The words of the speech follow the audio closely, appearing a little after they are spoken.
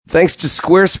Thanks to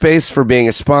Squarespace for being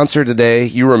a sponsor today.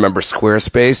 You remember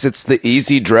Squarespace. It's the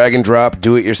easy drag-and-drop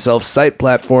do-it-yourself site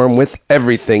platform with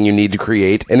everything you need to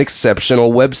create an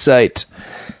exceptional website.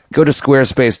 Go to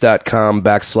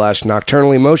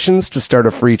squarespace.com/Nocturnal Emotions to start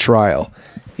a free trial.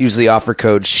 Use the offer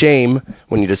code SHAME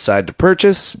when you decide to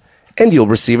purchase, and you'll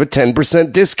receive a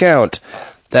 10% discount.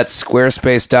 That's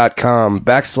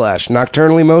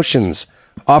squarespace.com/Nocturnal Emotions.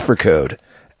 Offer code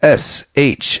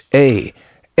SHAME.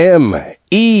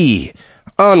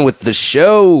 On with the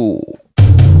show.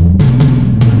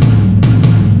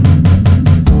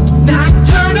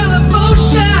 Nocturnal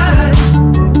emotions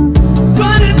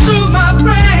running through my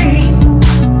brain.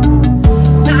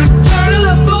 Nocturnal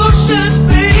emotions,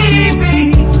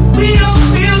 baby. We don't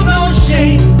feel no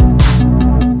shame.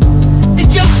 It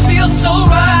just feels so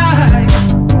right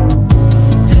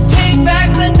to take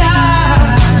back the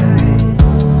night.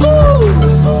 Ooh.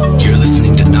 You're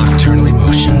listening to Nocturnal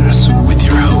Emotions with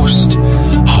your host,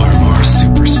 Har Mar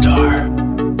Superstar.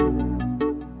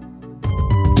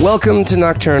 Welcome to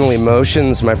Nocturnal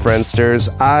Emotions, my friendsters.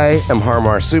 I am Har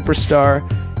Mar Superstar,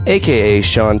 a.k.a.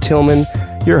 Sean Tillman,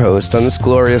 your host on this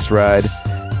glorious ride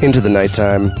into the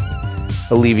nighttime,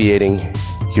 alleviating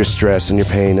your stress and your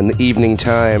pain in the evening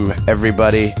time,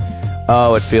 everybody.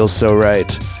 Oh, it feels so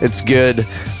right. It's good.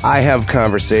 I have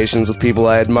conversations with people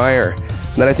I admire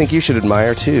that I think you should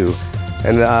admire too.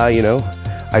 And,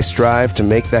 I strive to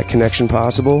make that connection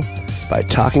possible by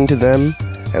talking to them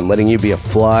and letting you be a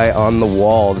fly on the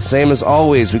wall. The same as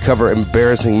always, we cover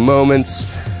embarrassing moments,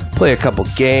 play a couple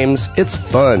games. It's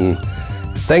fun.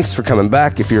 Thanks for coming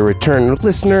back if you're a return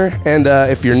listener, and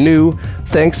if you're new,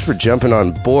 thanks for jumping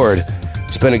on board.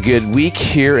 It's been a good week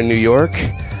here in New York.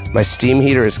 My steam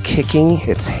heater is kicking.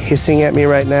 It's hissing at me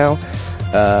right now.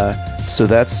 So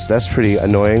that's pretty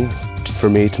annoying for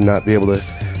me to not be able to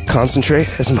concentrate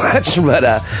as much,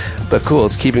 but cool.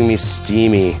 It's keeping me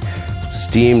steamed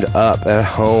up at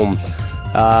home.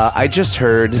 I just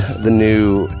heard the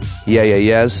new Yeah Yeah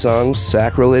Yeahs song,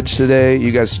 Sacrilege, today.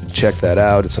 You guys should check that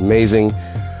out. It's amazing.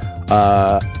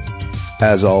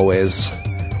 As always,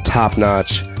 top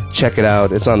notch. Check it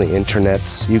out. It's on the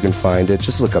internets. You can find it.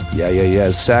 Just look up Yeah Yeah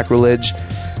Yeahs, Sacrilege,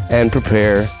 and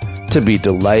prepare to be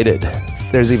delighted.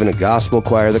 There's even a gospel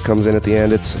choir that comes in at the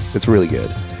end. It's really good.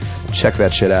 Check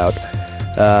that shit out.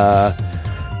 I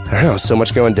don't know, so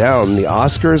much going down. The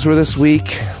Oscars were this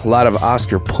week. A lot of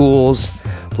Oscar pools.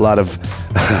 A lot of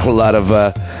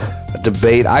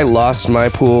debate. I lost my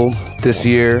pool this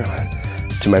year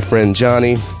to my friend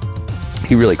Johnny.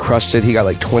 He really crushed it. He got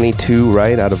like 22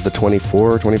 right out of the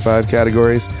 24 or 25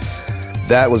 categories.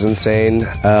 That was insane.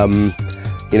 I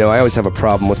always have a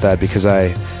problem with that because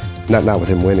not with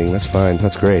him winning. That's fine.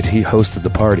 That's great. He hosted the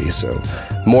party, so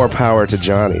more power to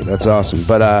Johnny. That's awesome.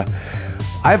 But I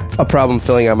have a problem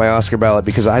filling out my Oscar ballot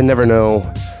because I never know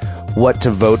what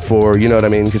to vote for. You know what I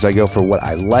mean? Because I go for what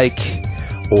I like,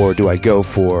 or do I go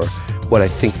for what I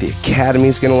think the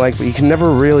Academy's going to like? But you can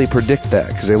never really predict that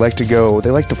because they like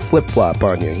to flip-flop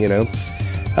on you, you know?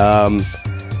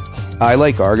 I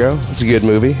like Argo. It's a good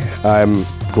movie. I'm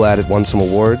glad it won some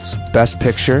awards. Best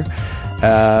Picture.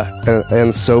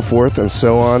 And so forth and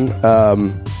so on.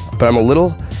 But I'm a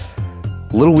little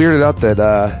weirded out that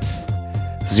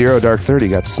Zero Dark 30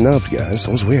 got snubbed, guys.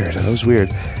 That was weird.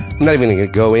 I'm not even going to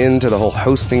go into the whole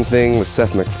hosting thing with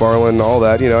Seth MacFarlane and all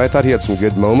that. I thought he had some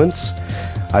good moments.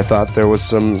 I thought there was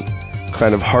some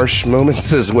kind of harsh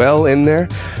moments as well in there.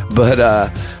 But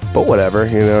whatever,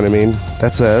 you know what I mean?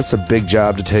 That's a big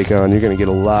job to take on. You're going to get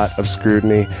a lot of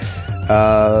scrutiny.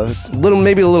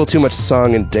 Maybe a little too much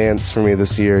song and dance for me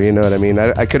this year, you know what I mean?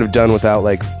 I could have done without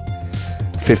like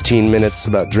 15 minutes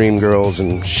about Dreamgirls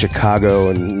and Chicago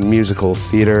and musical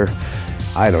theater.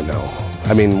 I don't know.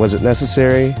 I mean, was it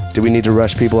necessary? Do we need to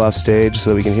rush people off stage so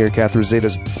that we can hear Catherine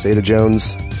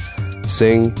Zeta-Jones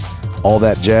sing all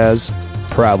that jazz?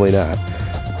 Probably not.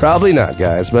 Probably not,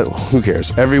 guys, but who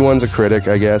cares? Everyone's a critic,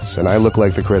 I guess, and I look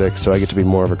like the critic, so I get to be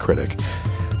more of a critic.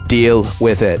 Deal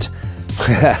with it.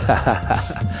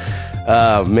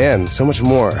 Man, so much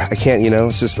more. I can't,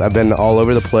 it's just, I've been all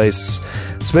over the place.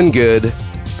 It's been good.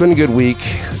 It's been a good week.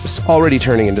 It's already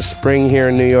turning into spring here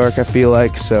in New York, I feel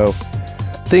like, so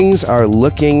things are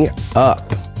looking up.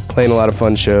 Playing a lot of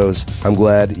fun shows. I'm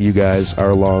glad you guys are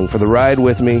along for the ride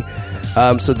with me.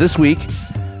 So this week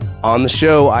on the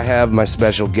show, I have my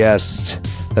special guest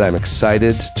that I'm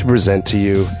excited to present to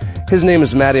you. His name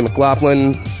is Matty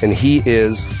McLoughlin, and he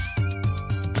is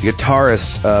the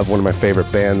guitarist of one of my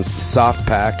favorite bands, the Soft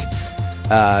Pack.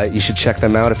 You should check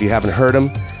them out if you haven't heard them.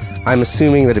 I'm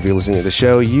assuming that if you're listening to the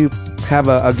show, you have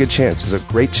a good chance. There's a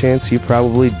great chance you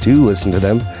probably do listen to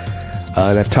them.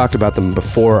 And I've talked about them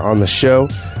before on the show.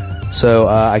 So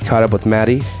I caught up with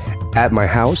Matty at my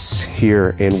house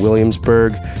here in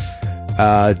Williamsburg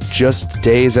just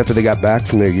days after they got back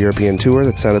from their European tour.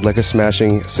 That sounded like a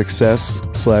smashing success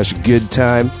 / good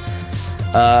time.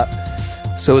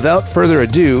 So without further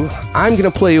ado, I'm going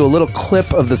to play you a little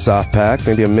clip of the soft pack,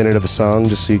 maybe a minute of a song,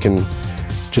 just so you can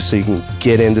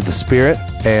get into the spirit,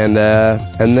 and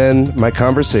then my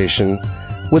conversation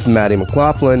with Matty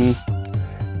McLoughlin.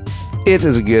 It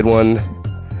is a good one.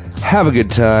 Have a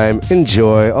good time.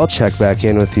 Enjoy. I'll check back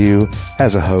in with you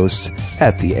as a host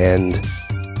at the end.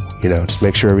 You know, just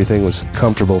make sure everything was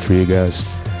comfortable for you guys.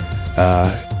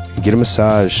 Get a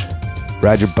massage.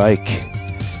 Ride your bike.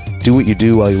 Do what you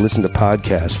do while you listen to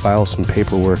podcasts. File some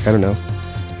paperwork. I don't know.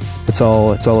 It's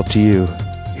all up to you.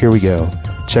 Here we go.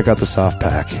 Check out the soft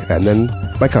pack, and then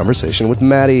my conversation with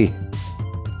Matty.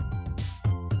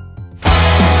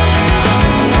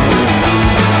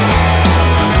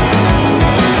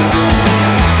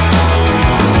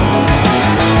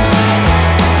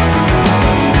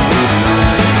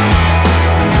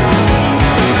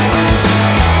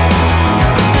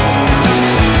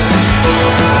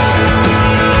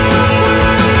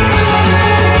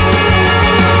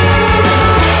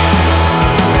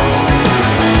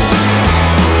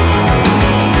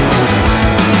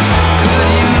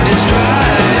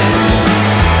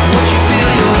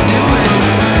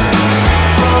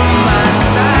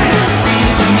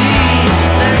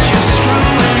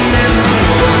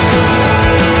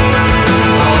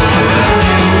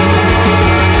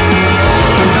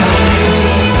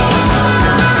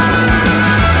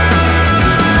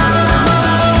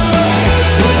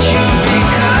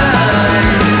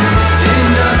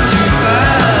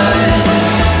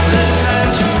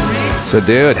 So,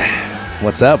 dude,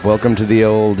 what's up? Welcome to the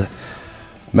old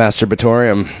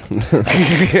masturbatorium.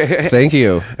 Thank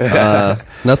you.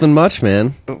 Nothing much,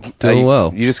 man. Doing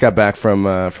well. You just got back from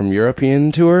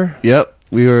European tour? Yep.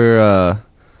 We were,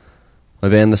 my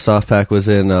band, The Soft Pack, was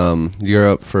in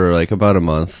Europe for like about a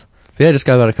month. But yeah, I just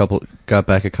got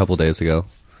back a couple days ago.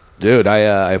 Dude,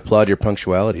 I applaud your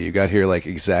punctuality. You got here like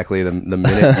exactly the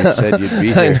minute you said you'd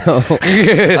be here.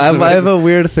 I know. I have a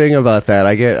weird thing about that.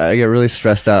 I get really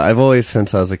stressed out. I've always,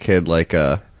 since I was a kid, like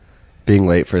being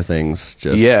late for things.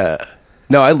 Just yeah.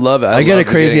 No, I love it. I get a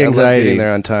crazy anxiety. I love getting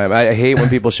there on time. I hate when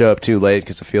people show up too late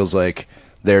because it feels like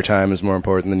their time is more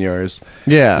important than yours.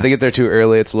 Yeah. If they get there too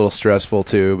early, it's a little stressful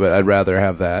too. But I'd rather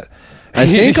have that. I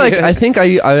think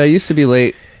I used to be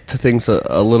late to things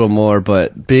a little more,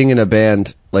 but being in a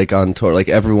band, like on tour, like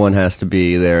everyone has to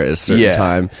be there at a certain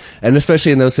time, and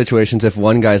especially in those situations, if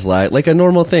one guy's like a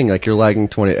normal thing, like you're lagging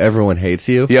 20, everyone hates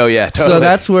you. Yo, yeah, totally. So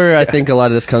that's where I think a lot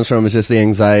of this comes from, is just the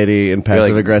anxiety and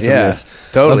passive aggressiveness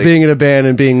of being in a band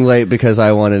and being late because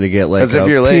I wanted to get like a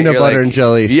peanut butter and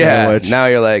jelly sandwich. Now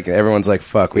you're like, everyone's like,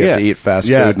 fuck, we have to eat fast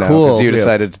food now because you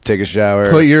decided to take a shower.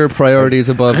 Put your priorities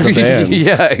above the band's.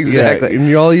 Yeah, exactly.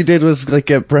 And all you did was like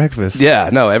get breakfast. Yeah,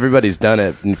 no, everybody's done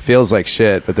it and feels like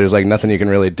shit, but there's like nothing you can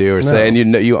really do or say, and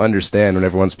you understand when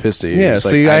everyone's pissed at you. Yeah, so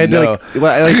I had to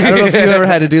I don't know if you ever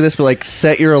had to do this, but like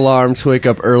set your alarm to wake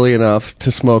up early enough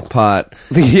to smoke pot,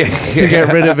 to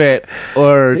get rid of it,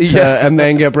 or and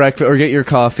then get breakfast or get your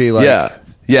coffee. Like,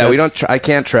 we don't. I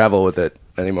can't travel with it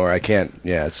anymore. I can't.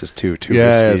 Yeah, it's just too risky.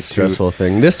 It's a stressful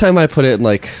thing. This time I put it in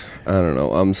like, I don't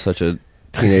know. I'm such a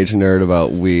teenage nerd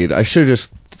about weed. I should have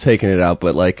just taken it out,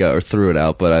 but like or threw it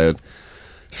out, but I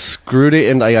screwed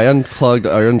it and I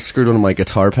unscrewed one of my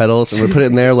guitar pedals and we put it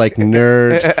in there like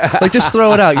nerd. Like just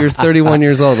throw it out. You're 31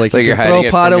 years old. Like you you're can throw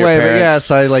pot away. But parents.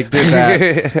 So I like did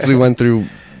that. So we went through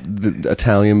the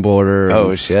Italian border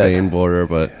and Spain border,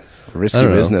 but risky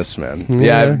business, man.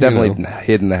 Yeah, I've definitely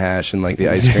hidden the hash and like the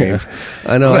ice cream.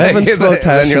 I know. I haven't smoked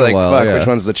hash in a while. Fuck, which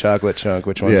one's the chocolate chunk?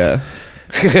 Which one's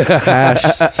hash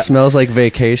smells like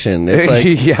vacation. It's like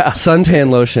suntan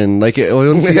lotion. Like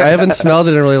I haven't smelled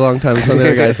it in a really long time. Some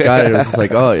other guys got it. It was just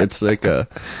like, oh, it's like a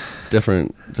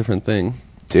different thing.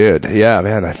 Dude, yeah,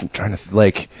 man. I'm trying to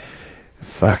like,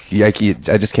 fuck. I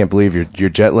just can't believe you're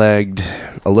jet lagged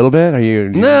a little bit. Are you?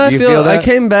 No, I feel I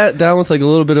came back down with like a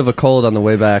little bit of a cold on the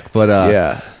way back, but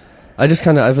I just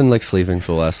I've been like sleeping for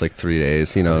the last like 3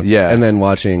 days, you know. Yeah, and then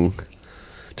watching,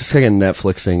 just like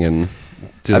Netflixing and.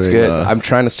 That's good. I'm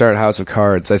trying to start House of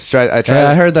Cards. I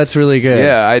heard that's really good.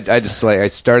 Yeah, I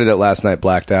started it last night,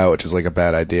 blacked out, which was like a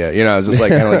bad idea. You know, I was just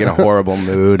like kind of like in a horrible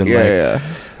mood and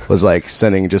was like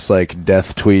sending just like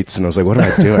death tweets, and I was like, what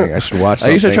am I doing? I should watch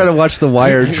something. I used to try to watch The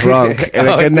Wire drunk, and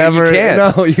I could never. You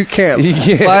can't. No, you can't.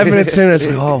 5 minutes in, it's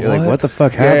like, you're like, what the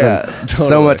fuck happened? Yeah, totally.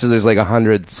 So much as there's like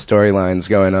 100 storylines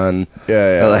going on.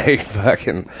 Yeah. Like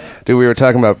fucking, dude. We were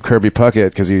talking about Kirby Puckett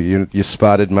because you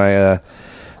spotted my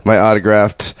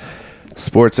autographed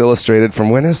Sports Illustrated from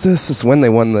when is this? This is when they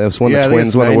won the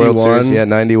Twins won the World 91. Series. Yeah,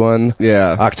 91.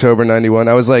 Yeah. October 91.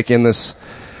 I was like in this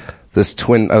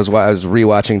twin. I was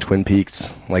rewatching Twin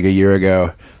Peaks like a year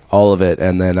ago, all of it,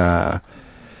 and then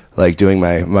like doing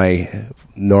my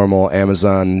normal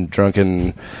Amazon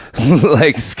drunken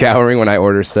like scouring when I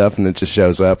order stuff, and it just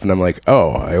shows up, and I'm like,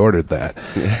 oh, I ordered that.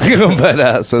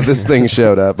 But so this thing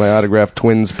showed up, my autographed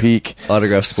Twins Peak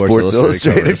Autographed Sports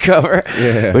Illustrated cover,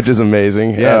 Yeah. which is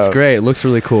amazing. Yeah, it's great. It looks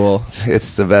really cool.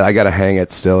 It's the best. I gotta hang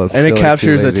it still. It's And still, it like,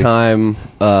 captures too a lazy. time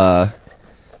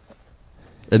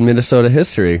in Minnesota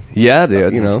history. Yeah,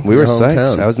 dude. You know, we were your psyched.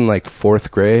 hometown. I was in like 4th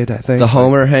grade, I think. The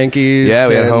Homer Hankies. Yeah,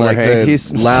 we had and, Homer like, Hankies.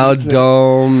 The loud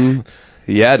dome.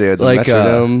 Yeah, dude. The Like,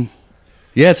 Metrodome.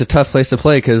 Yeah, it's a tough place to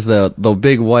play because the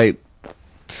big white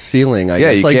ceiling. I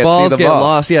guess you like can't see balls the get ball.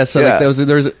 lost. Yeah, so Yeah. like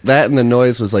there was that, and the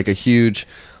noise was like a huge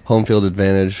home field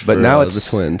advantage. But for, now the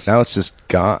Twins. Now it's just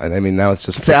gone. I mean, now it's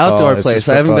just It's an outdoor It's place. just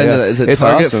I haven't football, been to yeah. is it It's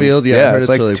Target awesome. Field? Yeah, I heard it's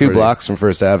like really 2 pretty. blocks from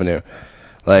First Avenue.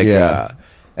 Like, Yeah.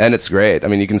 and it's great. I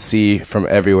mean, you can see from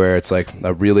everywhere. It's like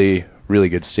a really, really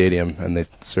good stadium, and they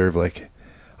serve like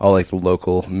all like the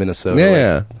local Minnesota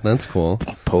Yeah, that's cool.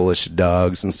 like, Polish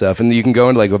dogs and stuff. And you can go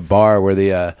into like a bar where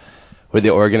the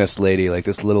organist lady, like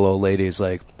this little old lady, is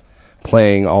like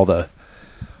playing all the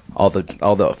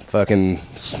fucking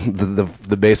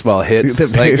the baseball hits.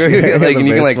 The like, base- yeah, like, the and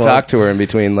you can like baseball. talk to her in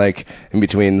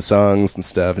between songs and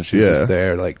stuff, and she's Yeah. just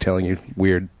there like telling you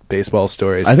weird baseball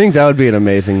stories. I think that would be an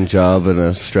amazing job and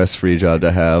a stress-free job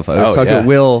to have. I was talking yeah. to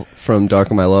Will from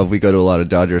Dark of My Love. We go to a lot of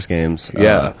Dodgers games.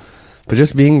 Yeah. But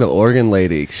just being the organ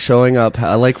lady, showing up,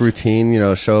 I like routine,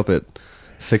 show up at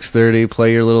 6:30,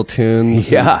 play your little tunes.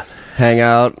 Yeah. and hang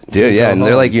out. Dude, and yeah, go and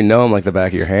they're home. like, them like the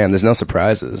back of your hand. There's no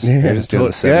surprises. You're just doing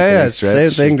the same yeah,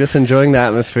 stretch. same thing, just enjoying the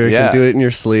atmosphere. You Yeah. can do it in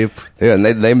your sleep. Yeah, and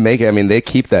they make it. I mean, they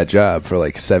keep that job for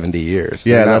like 70 years.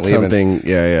 Yeah, They're not that's leaving. something.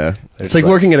 Yeah. It's It's like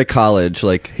like- working at a college.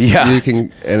 Like, Yeah. you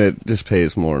can, and it just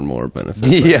pays more and more benefits.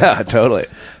 Yeah, totally.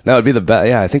 No, it'd be the best.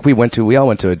 Yeah, I think we all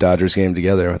went to a Dodgers game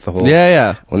together with the whole.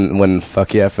 Yeah. When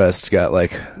Fuck Yeah Fest got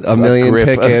like A million grip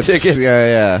of tickets.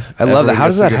 Yeah. I love that. Everyone How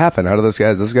does gets to that go- happen? How do those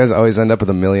guys always end up with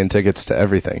a million tickets to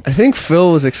everything? I think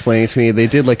Phil was explaining to me they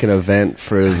did like an event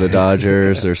for the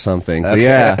Dodgers or something. But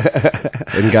yeah,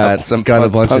 and got Some a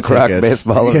bunch punk of rock tickets.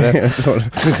 baseball event.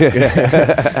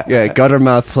 Yeah,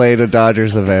 Guttermouth played a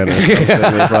Dodgers event. Or something.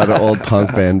 They brought an old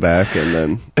punk band back, and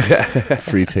then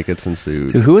free tickets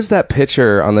ensued. Who was that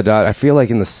pitcher on the Dodgers? I feel like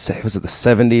was it the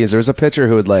 70s? There was a pitcher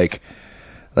who would like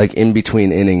in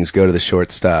between innings go to the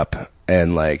shortstop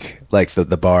and like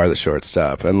the bar, the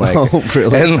shortstop, and like Oh,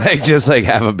 really? and like just like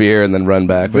have a beer and then run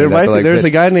back. There's a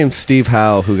guy named Steve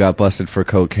Howe who got busted for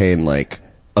cocaine like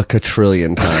a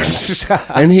quadrillion times,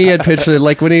 and he had pitched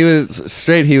like when he was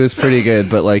straight, he was pretty good,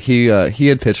 but like he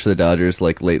had pitched for the Dodgers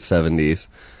like late 70s.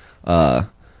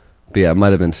 But yeah, it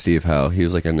might have been Steve Howe. He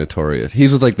was like a notorious.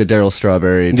 He's with like the Darryl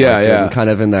Strawberry. Yeah. Kind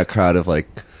of in that crowd of like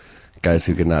guys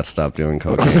who could not stop doing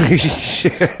cocaine.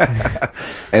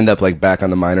 End up like back on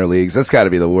the minor leagues. That's got to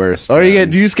be the worst. Or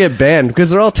man. you just get banned because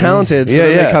they're all talented. So Yeah,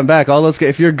 then yeah. they come back. All those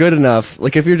if you're good enough,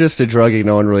 like if you're just a druggie,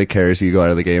 no one really cares. You go out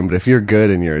of the game. But if you're good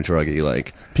and you're a druggie,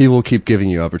 like people will keep giving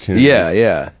you opportunities.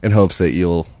 Yeah. In hopes that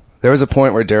you'll. There was a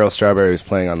point where Darryl Strawberry was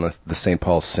playing on the St.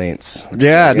 Paul Saints.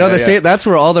 Yeah, no, yeah. that's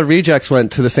where all the rejects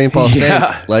went to the St. Paul Yeah.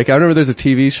 Saints. Like I remember there's a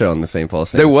TV show on the St. Paul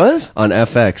Saints. There was? on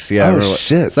FX. Yeah. I Oh, remember-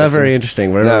 shit. It's not That's very a-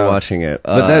 interesting. We're No. not watching it.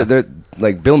 But they're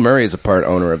like Bill Murray is a part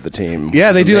owner of the team. Yeah,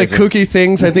 which they is do like amazing. kooky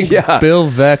things. I think Yeah. Bill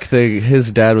Veeck,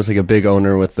 his dad was like a big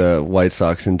owner with the White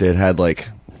Sox and had like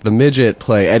the midget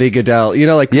play Eddie Goodell.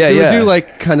 Like Yeah, they would yeah. do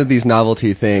like kind of these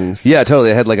novelty things. Yeah, totally.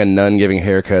 They had like a nun giving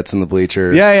haircuts in the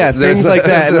bleachers. Yeah, There's- things like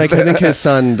that. And like I think his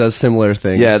son does similar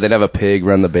things. Yeah, they'd have a pig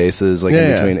run the bases like in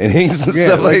Yeah. between innings and yeah,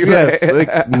 stuff like that.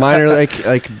 like minor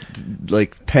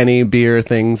like penny beer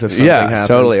things if something Yeah, happens.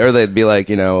 totally. Or they'd be like,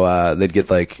 they'd get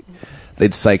like,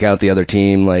 they'd psych out the other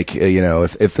team. Like,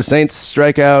 if the Saints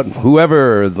strike out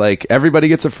whoever, like everybody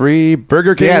gets a free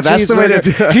Burger King. Yeah, that's the way to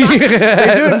cheeseburger. do it.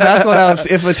 They do it in basketball now.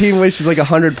 If a team reaches like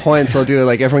 100 points, they'll do it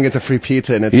like everyone gets a free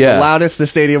pizza, and it's Yeah. the loudest the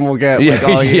stadium will get like Yeah,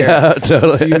 all year. yeah, If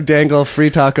totally. you dangle free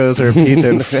tacos or pizza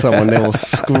in for someone, they will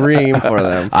scream for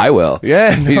them. I will.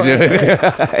 Yeah, no,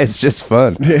 It's just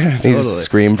fun. Yeah, You totally. just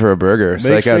scream for a burger. Makes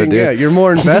Psych out a thing- dude. yeah, you're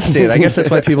more invested. I guess that's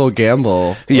why people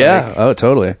gamble. Yeah. Like, Oh,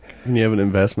 totally. and you have an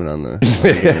investment on the.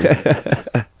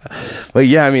 But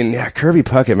yeah, I mean, Kirby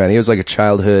Puckett, man, he was like a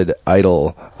childhood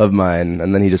idol of mine,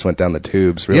 and then he just went down the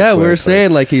tubes. Real Yeah, quick. we were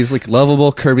saying like he's like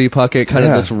lovable Kirby Puckett, kind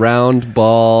Yeah. of this round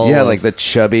ball. Yeah, like the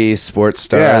chubby sports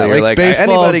star. yeah, that you're like baseball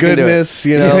anybody can do it. goodness,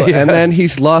 Yeah, yeah. and then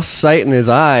he's lost sight in his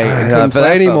eye and Yeah, couldn't but I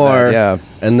play felt anymore. that, yeah.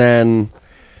 And then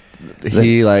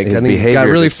he like his I think he got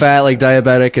behavior really just- fat, like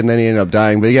diabetic, and then he ended up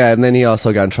dying. But yeah, and then he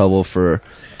also got in trouble for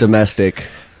domestic.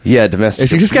 Yeah,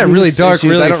 domestic. It just got really dark issues.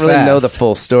 really I don't really know the fast.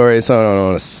 full story, so I don't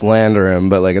want to slander him.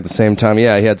 But like at the same time,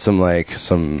 yeah, he had some like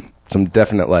some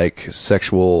definite like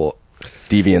sexual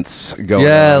deviance going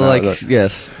Yeah, on. like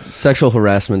yes, sexual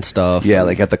harassment stuff. yeah,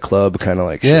 like at the club, kind of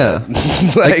like Yeah.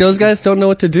 shit. like those guys don't know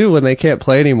what to do when they can't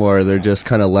play anymore. They're just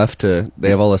kind of left to. They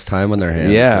have all this time on their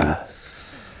hands. Yeah.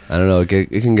 and I don't know.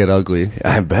 It can get ugly.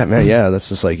 I bet, man. Yeah, that's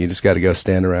just like you just got to go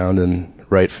stand around in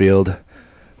right field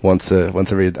once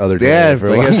every other day. Yeah, for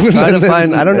a I while. guess trying to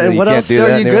find. I don't know And you what can't else do are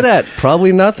that you anymore. good at.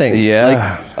 Probably nothing. Yeah,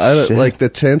 like I don't, shit. like the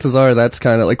chances are that's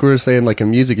kind of like we were saying. Like in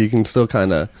music, you can still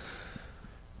kind of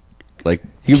like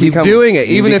You keep become- doing it,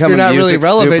 you even if become you're a not really music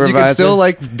relevant. You can supervisor. still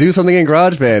like do something in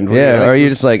GarageBand. where Yeah, you're, like, or you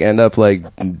just like end up like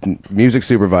music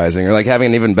supervising, or like having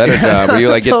an even better job, where you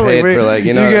like get Totally. paid for like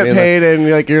you know you what I get mean? paid and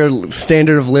like your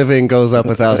standard of living goes up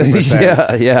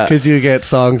 1,000%. Yeah. because you get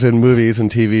songs in movies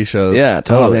and TV shows. Yeah,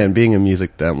 totally. Oh man, being a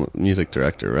music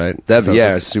director, right? That So yeah,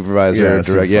 it's- supervisor, yeah,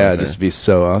 direct, yeah, supervisor. just be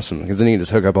so awesome because then you can just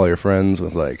hook up all your friends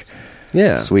with like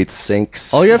yeah. sweet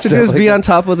sinks. All you have to do stuff is like be that. on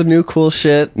top of the new cool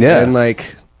shit. Yeah. and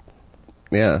like,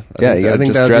 yeah, Yeah, you I gotta think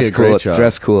just that would dress be a cool. great job.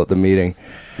 Dress cool at the meeting.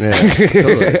 Yeah,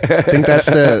 totally. I think that's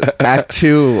the act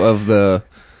 2 of the,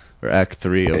 or act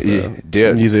 3 of the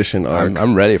Dude, musician arc.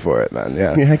 I'm ready for it, man.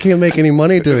 Yeah. Yeah, I can't make any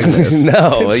money doing this.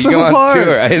 No, it's you so go on hard.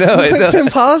 tour. I know. It's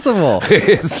impossible.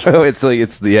 it's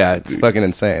fucking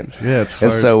insane. Yeah, it's It's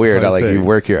hard- so weird. hard How like you thing.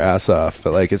 work your ass off,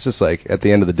 but like it's just like at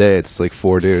the end of the day, it's like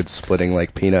 4 dudes splitting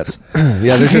like peanuts.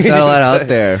 Yeah, there's just not a lot out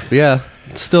there. But yeah,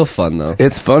 it's still fun though.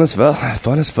 It's fun as well.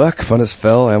 Fun as fuck. Fun as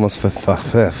fell. I almost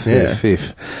Yeah.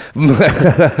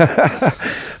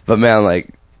 But man, like,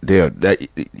 dude,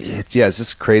 it's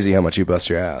just crazy how much you bust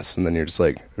your ass, and then you're just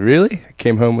like, really? I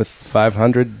came home with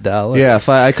 $500. Yeah, if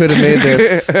I could have made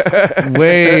this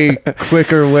way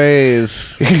quicker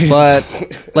ways, but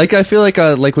like I feel like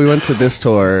we went to this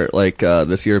tour, like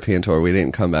this European tour, we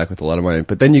didn't come back with a lot of money,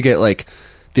 but then you get like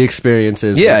the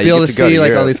experiences, Yeah, like, be you able get to to go see to like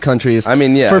all Europe. these countries. I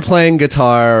mean, yeah. for playing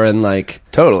guitar and like.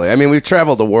 Totally. I mean, we've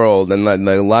traveled the world, and like,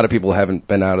 a lot of people haven't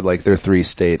been out of like their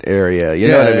 3-state area. You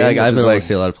know what I mean? Like, I've Which been is, able like, to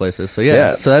see a lot of places. So yeah,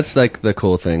 Yeah. so that's like the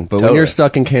cool thing. But when Totally. you're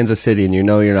stuck in Kansas City and you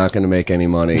know you're not going to make any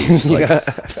money, you're just like, I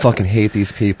fucking hate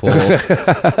these people.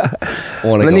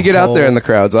 And then you get out there and the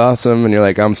crowd's awesome, and you're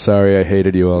like, I'm sorry, I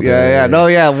hated you all day.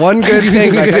 one good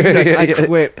thing. Like, I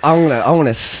quit. I want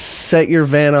to set your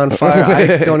van on fire.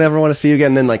 I don't ever want to see you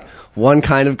again. And then like one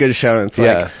kind of good show, and it's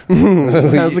Yeah.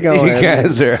 like, how's it going? You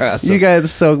guys are awesome. You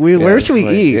guys, so Yeah, where it's should we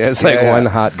like- eat? Yeah, it's like Yeah. one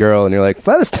hot girl, and you're like,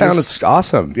 wow, this town is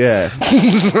awesome. Yeah,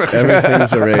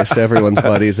 everything's erased. Everyone's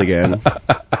buddies again.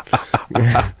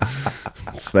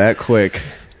 It's that quick.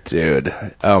 Dude,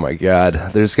 oh my god,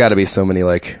 there's got to be so many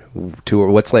like tour.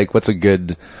 What's a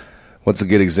good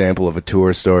example of a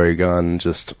tour story gone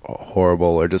just horrible,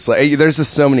 or just like there's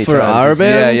just so many For times. our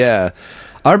band? Yeah.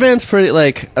 Our band's pretty,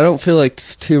 like, I don't feel like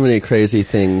too many crazy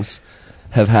things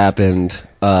have happened.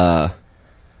 So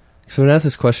I've been asked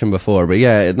this question before, but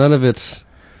yeah, none of it's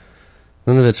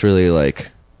really like,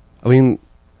 I mean,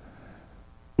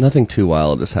 nothing too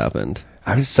wild has happened.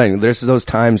 I'm just saying, there's those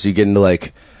times you get into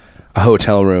like a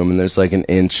hotel room and there's like an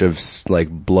inch of like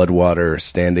blood water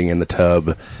standing in the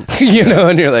tub, you know,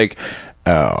 and you're like,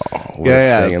 oh, we're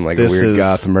staying in like a this weird is-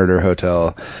 goth murder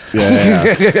hotel.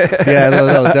 Yeah.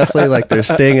 No, definitely, like, they're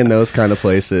staying in those kind of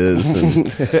places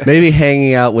and maybe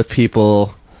hanging out with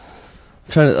people,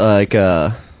 trying to, like,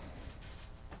 that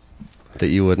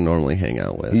you wouldn't normally hang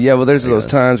out with. Yeah, well, there's I those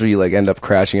guess. times where you like end up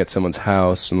crashing at someone's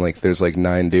house and like there's like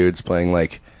 9 dudes playing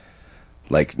like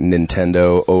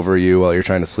Nintendo over you while you're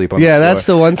trying to sleep on the Yeah, floor. that's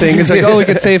the one thing. It's like, oh, we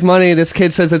could save money. This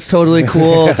kid says it's totally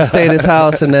cool to stay at his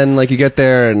house, and then like you get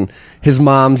there and his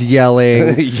mom's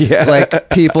yelling. Yeah. Like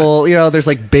people, you know, there's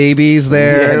like babies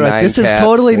there. Yeah, like, 9 this is cats,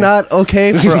 totally yeah. not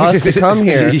okay for us to come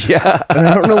here. Yeah. And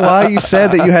I don't know why you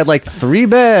said that you had like 3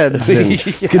 beds and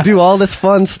you could do all this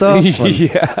fun stuff. Like,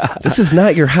 Yeah. this is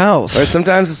not your house. Or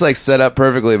sometimes it's like set up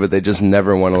perfectly, but they just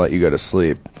never want to let you go to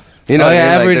sleep. You Oh, know, what I yeah,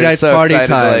 mean? Like, every they're night's so party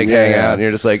excited time. to like Yeah, hang yeah. out, and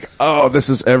you're just like, oh, this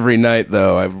is every night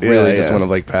though. I really just yeah. want to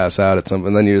like pass out at something.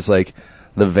 And then you're just like,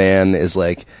 the van is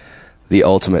like the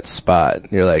ultimate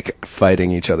spot. You're like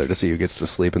fighting each other to see who gets to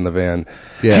sleep in the van.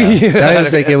 Yeah, I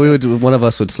was like, yeah, one of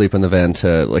us would sleep in the van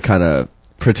to like kind of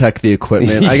protect the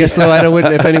equipment. I guess though, I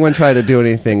wouldn't. If anyone tried to do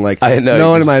anything, like I know.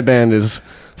 no one in my band is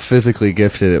physically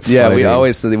gifted at Yeah, we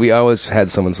fighting. always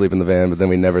had someone sleep in the van, but then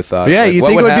we never thought. But yeah, like, you what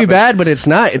think it would happen? be bad, but it's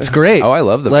not. It's great. Oh, I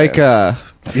love the like van.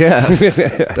 yeah.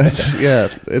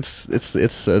 That's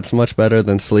it's much better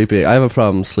than sleeping. I have a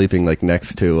problem sleeping like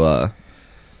next to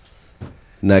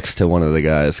one of the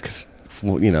guys, 'cause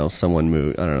someone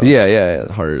move. I don't know.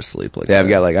 Yeah. Harder to sleep like Yeah, that. I've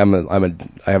got like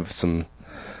I have some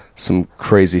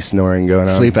crazy snoring going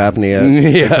on. Sleep apnea.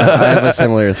 Yeah. I have a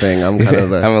similar thing. I'm kind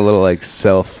of I'm a little like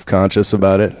self-conscious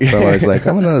about it. So I'm always like,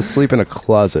 I'm gonna sleep in a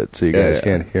closet so you guys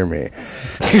can't hear me.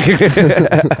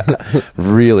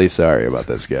 Really sorry about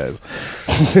this, guys.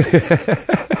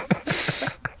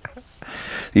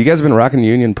 You guys have been rocking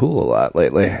Union Pool a lot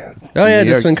lately. Oh yeah,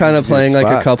 just been kind of playing like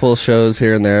a couple shows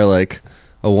here and there, like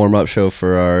a warm-up show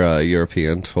for our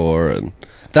European tour, and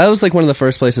that was like one of the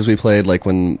first places we played, like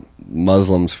when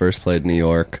Muslims first played New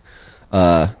York,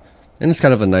 and it's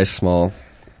kind of a nice small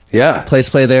place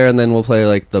to play there, and then we'll play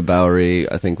like the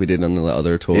Bowery. I think we did on the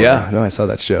other tour. Yeah, no, I saw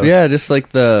that show. Yeah, just like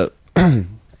the I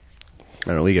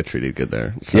don't know, we get treated good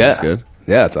there. It sounds good.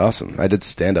 Yeah, it's awesome. I did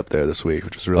stand up there this week,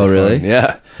 which was really fun. Really?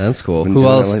 Yeah. That's cool. Been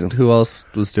Who else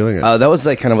was doing it? That was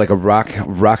like kind of like a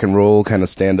rock and roll kind of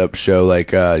stand up show,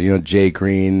 like Jay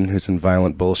Green, who's in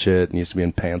Violent Bullshit and used to be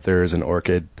in Panthers and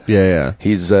Orchid. Yeah.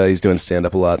 He's doing stand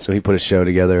up a lot, so he put a show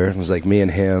together. It was like me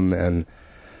and him and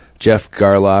Jeff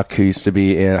Garlock, who used to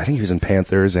be in, I think he was in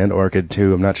Panthers and Orchid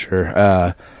too, I'm not sure.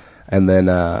 And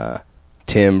then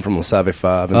Tim from La Save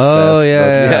Fab. And Seth.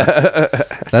 Yeah.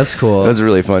 That's cool. It was a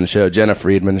really fun show. Jenna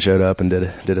Friedman showed up and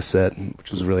did a set,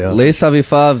 which was really awesome. Les Save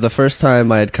Fab, the first time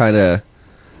I had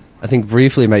I think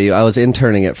briefly met you, I was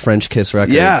interning at French Kiss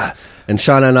Records. Yeah. And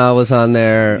Shauna Na was on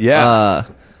there. Yeah.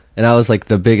 And I was like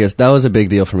that was a big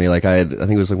deal for me. Like I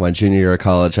think it was like my junior year of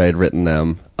college, I had written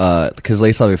them. Because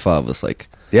Les Save Fab was like,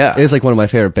 it was like one of my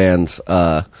favorite bands.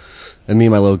 And me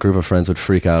and my little group of friends would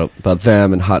freak out about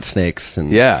them and Hot Snakes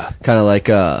and kind of like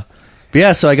but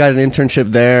yeah, so I got an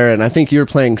internship there, and I think you were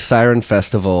playing Siren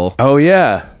Festival. Oh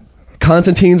yeah,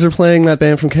 Constantines were playing, that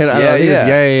band from Canada.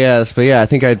 Yes, but yeah, I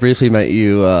think I briefly met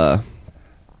you.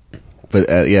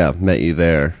 Met you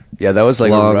there. Yeah, that was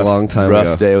like a long time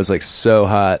ago. day. It was like so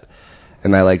hot,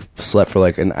 and I like slept for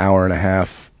like an hour and a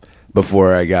half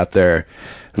before I got there.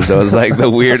 And so it was like the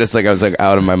weirdest, like I was like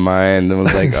out of my mind and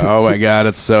was like, oh my God,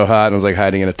 it's so hot. And I was like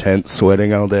hiding in a tent,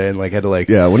 sweating all day, and like had to like...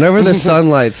 Yeah, whenever the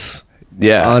sunlight's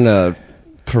on a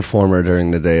performer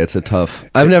during the day, it's a tough...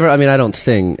 I don't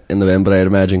sing in the band, but I'd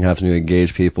imagine having to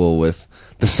engage people with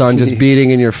the sun just beating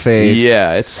in your face.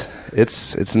 Yeah,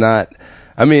 it's not...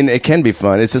 I mean, it can be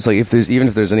fun. It's just like if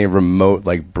there's any remote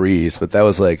like breeze, but that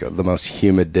was like the most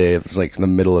humid day. It was like in the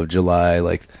middle of July,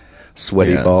 like...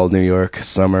 sweaty ball New York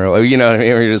summer, you know what I mean?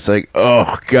 Where you're just like,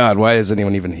 oh God, why is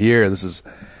anyone even here? This is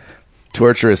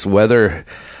torturous weather.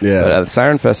 Yeah, but,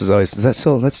 Siren Fest is always that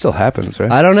still happens,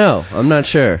 right? I don't know. I'm not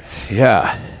sure.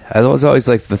 Yeah, that was always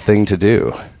like the thing to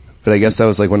do. But I guess that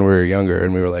was like when we were younger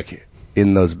and we were like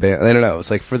in those bands. I don't know.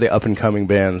 It's like for the up and coming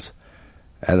bands.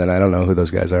 And then I don't know who those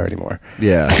guys are anymore.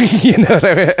 Yeah. You know what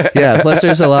I mean? Yeah, plus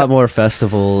there's a lot more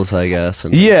festivals, I guess.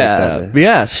 And like that. But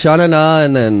yeah, Shauna Na,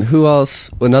 and then who else?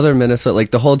 Another Minnesota,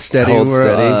 like the Hold Steady on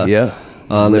Lifter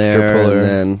there. Puller.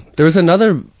 And then there was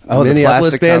another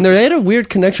Minneapolis band. They had a weird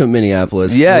connection with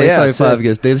Minneapolis.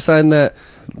 Because they signed that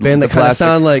band that kind of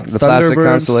sound like the Thunderbirds. Plastic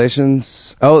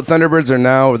Constellations. Oh,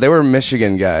 Thunderbirds they were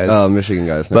Michigan guys. Oh, Michigan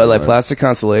guys. But like Plastic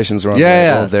Constellations were on the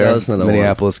label. They're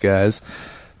Minneapolis guys.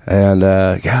 And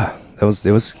it was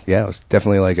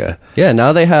definitely like a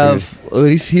now they have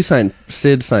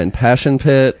Sid signed Passion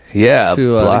Pit to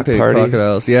Block Party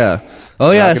Crocodiles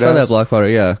I saw that Block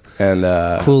Party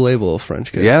and cool label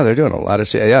French kids. They're doing a lot of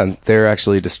shit. And they're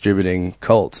actually distributing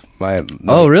Cult.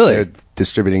 Really? They're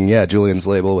distributing Julian's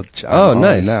label, which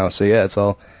nice now. So it's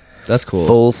all that's cool.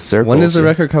 Full circle. When does the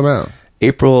record come out?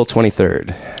 April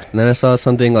 23rd. And then I saw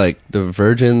something like the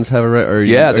Virgins have a record.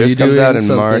 Theirs comes out in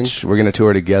March. We're gonna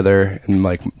tour together in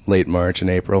like late March and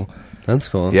April. That's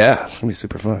cool. Yeah, it's gonna be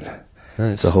super fun.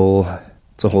 Nice. It's a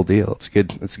whole deal. It's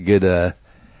good. It's a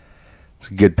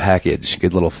good package.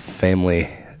 Good little family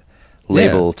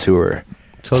label tour.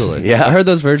 Totally. Yeah, I heard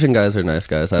those Virgin guys are nice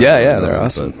guys. They're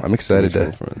awesome. I'm excited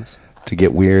to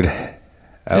get weird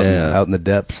out in the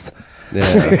depths.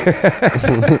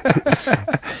 Yeah.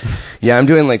 Yeah, I'm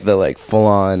doing like the full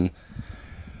on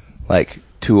like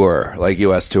tour, like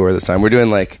US tour this time. We're doing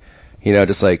like,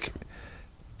 just like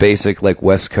basic like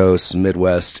West Coast,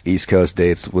 Midwest, East Coast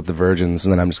dates with the Virgins,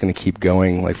 and then I'm just gonna keep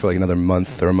going like for like another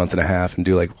month or a month and a half and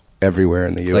do like everywhere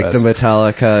in the US. Like the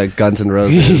Metallica, Guns N'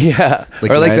 Roses. Yeah.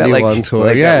 Like or like that tour.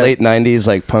 Like that late 90s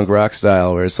like punk rock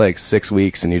style where it's like 6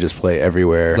 weeks and you just play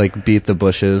everywhere. Like Beat the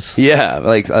Bushes. Yeah.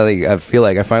 I feel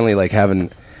like I finally like have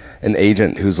an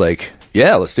agent who's like,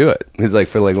 yeah, let's do it. He's like,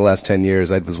 for like the last 10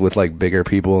 years I was with like bigger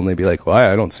people and they'd be like, well,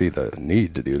 I don't see the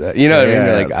need to do that. You know what I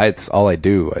mean? Like, it's all I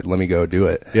do. Let me go do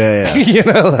it. Yeah.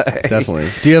 Like, definitely.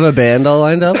 Do you have a band all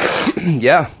lined up?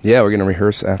 Yeah. We're going to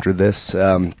rehearse after this.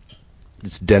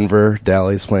 it's Denver.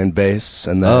 Dally's playing bass,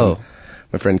 and then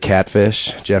my friend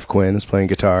Catfish, Jeff Quinn, is playing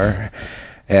guitar.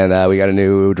 And we got a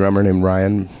new drummer named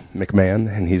Ryan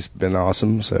McMahon, and he's been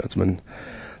awesome. So it's been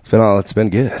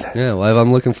good. Yeah, well,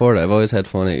 I'm looking forward. I've always had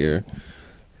fun at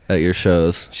your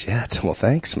shows. Shit. Well,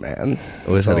 thanks, man.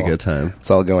 Always had a good time.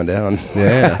 It's all going down.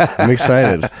 Yeah, I'm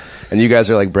excited. And you guys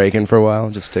are like breaking for a while,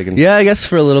 just taking. Yeah, I guess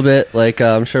for a little bit. Like,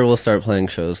 I'm sure we'll start playing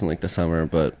shows in like the summer,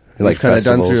 but like kind of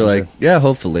done through like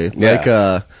hopefully. Yeah. Like,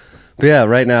 but yeah,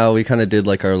 right now we kind of did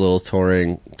like our little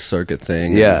touring circuit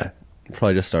thing. Yeah.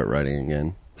 Probably just start writing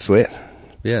again. Sweet.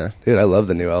 Yeah. Dude, I love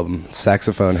the new album.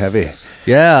 Saxophone heavy.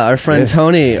 Yeah, our friend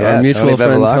Tony, our mutual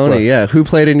friend Tony, who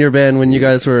played in your band when you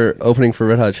guys were opening for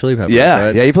Red Hot Chili Peppers,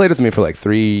 right? Yeah, he played with me for like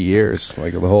 3 years,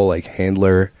 like the whole like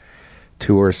Handler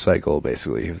tour cycle,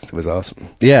 basically. It was awesome.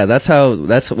 Yeah,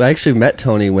 I actually met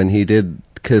Tony when he did,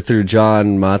 through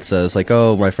John Matza. It's like,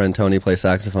 oh, my friend Tony plays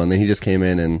saxophone. Then he just came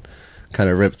in and kind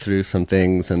of ripped through some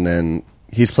things, and then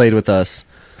he's played with us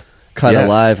kind of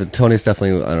live, and Tony's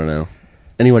definitely, I don't know.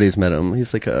 Anybody who's met him,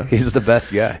 he's the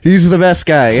best guy. He's the best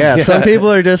guy. Yeah. Some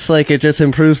people are just like, it just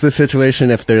improves the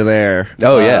situation if they're there.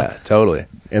 Oh yeah, totally.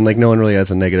 And like no one really has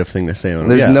a negative thing to say on him.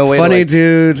 There's no way funny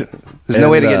to, like, dude. There's no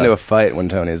way to get into a fight when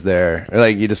Tony's there. Or,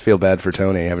 like, you just feel bad for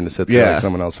Tony having to sit there like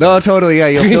someone else. No, totally. Yeah,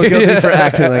 you'll feel guilty for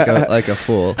acting like a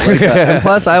fool. Like, and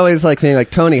plus, I always like being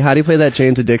like, Tony, how do you play that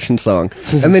Jane's Addiction song?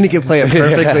 And then he can play it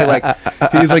perfectly. Like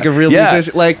he's like a real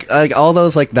musician. Like all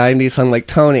those like '90s songs. Like,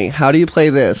 Tony, how do you play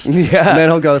this? Yeah. And then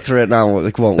he'll go through it and I won't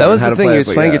that was the thing. He was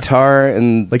playing guitar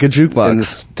and like a jukebox in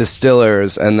the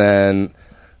Distillers, and then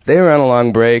they were on a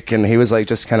long break, and he was like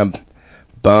just kind of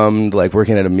bummed, like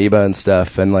working at Amoeba and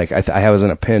stuff, and like I was in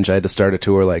a pinch. I had to start a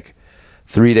tour like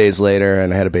 3 days later,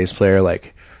 and I had a bass player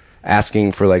like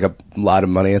asking for like a lot of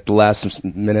money at the last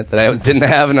minute that I didn't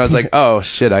have, and I was like, oh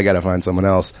shit, I gotta find someone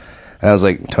else. And I was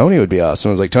like, Tony would be awesome.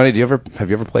 I was like, Tony, have you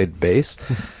ever played bass?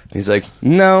 And he's like,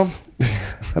 no,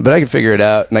 but I can figure it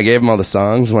out. And I gave him all the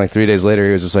songs, and like 3 days later,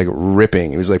 he was just like ripping.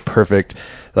 He was like perfect.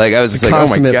 Like I was just like, oh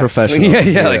my god, professional.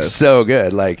 yeah, like so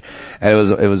good. Like, and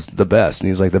it was the best. And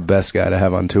he's like the best guy to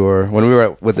have on tour. When we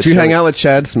were with the, did you hang out with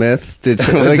Chad Smith? Did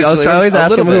you, like, I always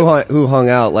ask him who hung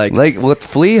out. Like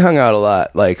Flea hung out a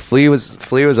lot. Like Flea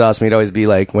was awesome. He'd always be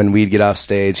like, when we'd get off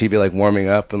stage, he'd be like warming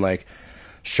up and like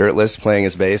shirtless playing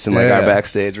his bass in like our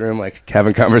backstage room, like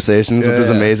having conversations, which was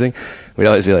amazing. We'd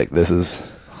always be like, this is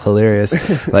hilarious.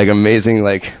 Like amazing,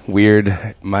 like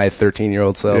weird, my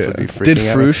 13-year-old self would be freaking out. Did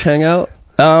Frush hang out?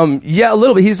 Yeah, a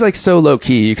little bit. He's like so low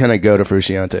key. You kind of go to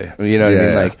Frusciante. You know what I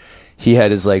mean? Like he had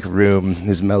his like room,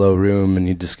 his mellow room, and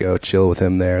you just go chill with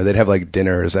him there. They'd have like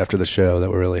dinners after the show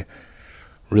that were really,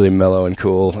 really mellow and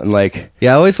cool. And like,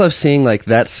 yeah, I always love seeing like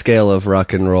that scale of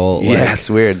rock and roll. Yeah, like, it's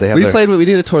weird. We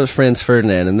did a tour with Franz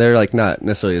Ferdinand, and they're like not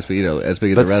necessarily as big, as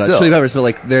big as the Red Hot Chili Peppers, but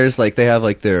like there's like they have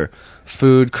like their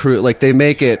food crew. Like they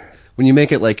make it when you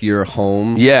make it like your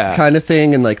home, kind of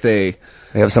thing, and like they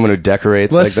have someone who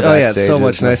decorates like the backstage. It's so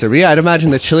much nicer. But yeah, I'd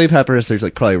imagine the Chili Peppers, there's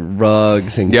like probably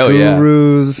rugs and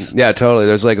gurus. Yeah, totally.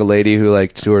 There's like a lady who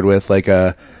like toured with like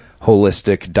a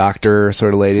holistic doctor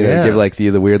sort of lady. They give like the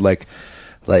weird like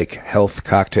health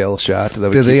cocktail shot.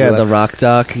 The rock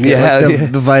doc. The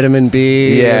vitamin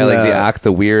B. Yeah, and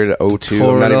the weird O2.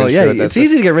 I'm not even sure it's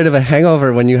easy to get rid of a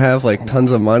hangover when you have like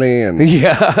tons of money and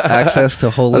access to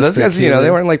holistic. Those guys,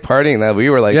 they weren't like partying that. We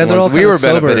were like, we were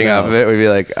benefiting off of it. We'd be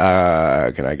like,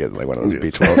 can I get like one of those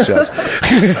B12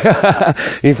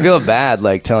 shots? You feel bad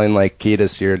like telling like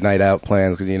Kiedis your night out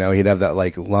plans because he'd have that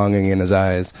like longing in his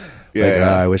eyes.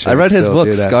 I wish I read his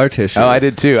book, Scar Tissue. Oh, I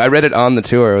did too. I read it on the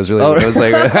tour. It was really. It was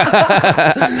like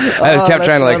I kept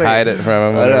trying to like hide it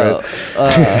from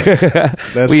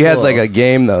him. We had like a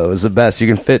game though. It was the best. You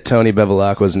can fit Tony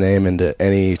Bevilacqua's name into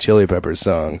any Chili Peppers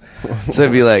song. So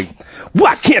it'd be like, "Well,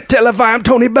 I can't tell if I'm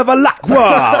Tony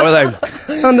Bevilacqua," or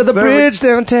like, "Under the bridge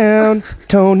downtown,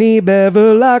 Tony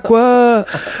Bevilacqua."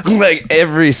 Like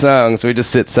every song. So we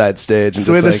just sit side stage and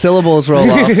so just the syllables roll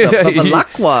off.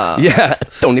 Bevilacqua. Yeah,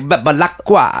 Tony Bevilacqua.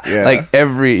 Like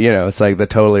every, it's like the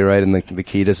totally right in the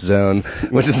Kiedis zone,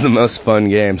 which is the most fun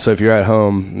game. So if you're at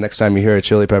home, next time you hear a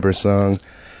Chili Peppers song,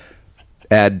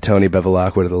 add Tony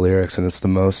Bevilacqua to the lyrics, and it's the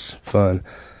most fun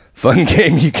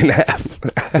game you can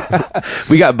have.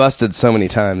 We got busted so many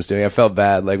times doing it. I felt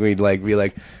bad. Like we'd like be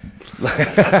like,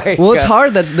 well, it's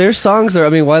hard that their songs are. I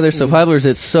mean, why they're so popular is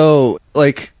it's so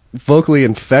like vocally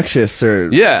infectious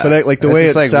or like the way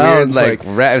it like sounds weird,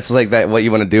 like it's like that what you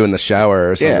want to do in the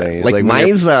shower or something. Yeah, like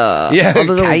Misa.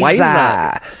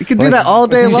 Misa. You can do that all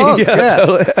day long.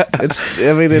 Totally.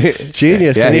 It's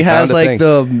genius. And he has like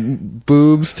the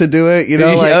boobs to do it. You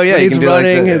know, like Oh, yeah, when you he's can do, like,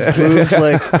 running, the- his boobs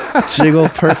like jiggle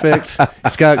perfect.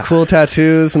 He's got cool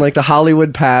tattoos and like the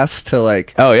Hollywood pass to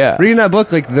like. Oh, yeah. Reading that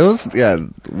book, like those,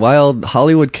 wild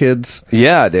Hollywood kids.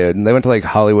 Yeah, dude. And they went to like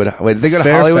Hollywood. Wait, did they go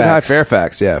to Hollywood High?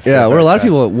 Fairfax, yeah. Yeah, where a lot of Fairfax,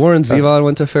 people. Warren Zevon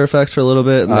went to Fairfax for a little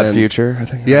bit. And Odd then, Future, I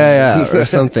think. Yeah, or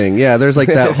something. Yeah, there's like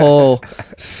that whole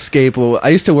scape. I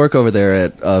used to work over there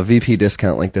at VP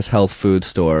Discount, like this health food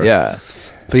store. Yeah.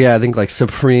 But yeah, I think like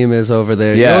Supreme is over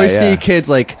there. You Yeah, always yeah. see kids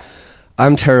like.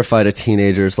 I'm terrified of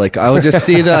teenagers. Like I would just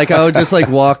see that. Like I would just like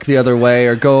walk the other way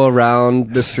or go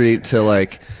around the street to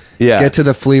like. Yeah. Get to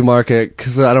the flea market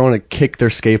because I don't want to kick their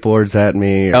skateboards at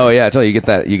me. Or, Oh, yeah. Until you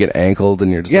get ankled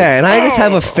and you're just yeah, and I just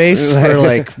have a face for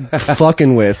like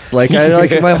fucking with. Like I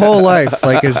like my whole life.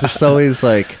 Like it's just always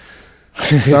like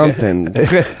something.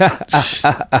 It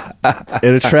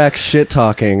attracts shit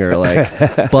talking or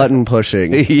like button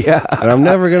pushing. Yeah. And I'm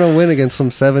never gonna win against some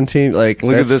 17. Like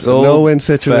Look at that's this a old no-win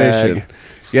situation. fag.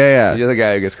 Yeah. You're the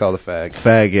guy who gets called a fag.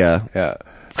 Fag, yeah. Yeah.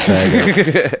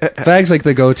 Fag. Fag's like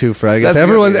the go-to for I guess That's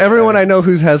good, yeah. everyone I know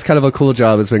who has kind of a cool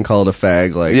job has been called a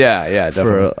fag. Like Yeah,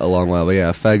 definitely. for a long while. But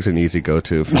yeah, fag's an easy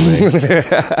go-to for me.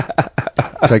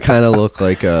 I kind of look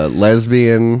like a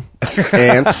lesbian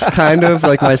aunt, kind of.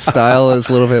 Like my style is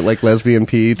a little bit like lesbian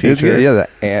PE It's teacher. good.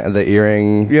 Yeah, the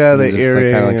earring. Yeah, the just,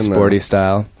 earring kind of like and the- sporty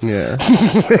style. Yeah.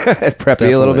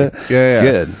 Preppy a little bit. Yeah, It's yeah.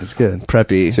 good. It's good.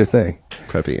 Preppy. It's your thing.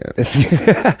 Preppy aunt.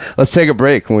 Let's take a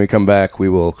break. When we come back, we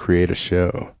will create a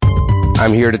show.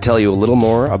 I'm here to tell you a little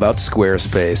more about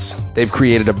Squarespace. They've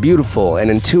created a beautiful and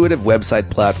intuitive website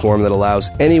platform that allows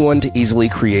anyone to easily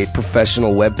create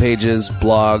professional web pages,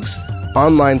 blogs,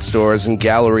 online stores, and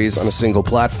galleries on a single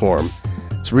platform.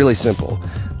 It's really simple.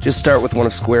 Just start with one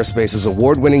of Squarespace's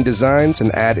award-winning designs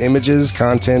and add images,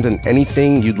 content, and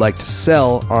anything you'd like to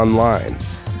sell online.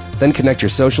 Then connect your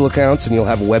social accounts and you'll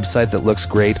have a website that looks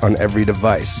great on every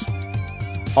device.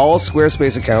 All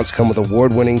Squarespace accounts come with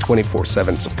award-winning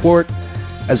 24/7 support,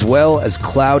 as well as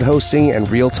cloud hosting and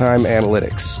real-time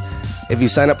analytics. If you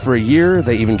sign up for a year,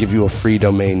 they even give you a free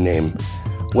domain name.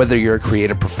 Whether you're a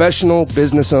creative professional,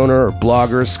 business owner, or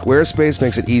blogger, Squarespace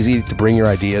makes it easy to bring your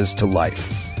ideas to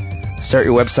life. Start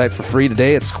your website for free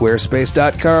today at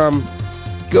squarespace.com.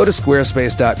 Go to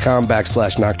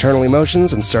squarespace.com/Nocturnal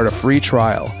Emotions and start a free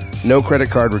trial. No credit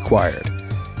card required.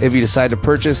 If you decide to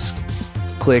purchase,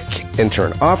 click enter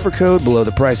an offer code below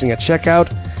the pricing at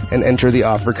checkout and enter the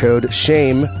offer code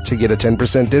SHAME to get a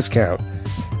 10% discount.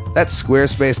 That's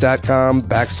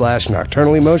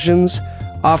squarespace.com/Nocturnal Emotions,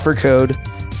 offer code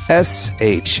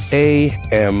SHAME,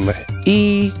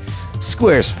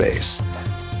 Squarespace.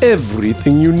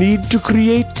 Everything you need to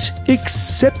create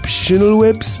exceptional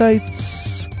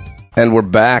websites. And we're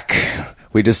back.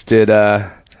 We just did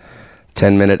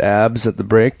 10-minute abs at the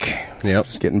break. Yep.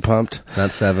 Just getting pumped.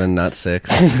 Not 7, not 6.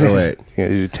 Oh, wait. You gotta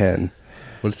do 10.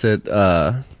 What's it?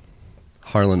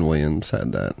 Harlan Williams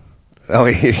had that. Oh,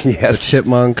 yeah. The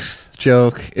chipmunks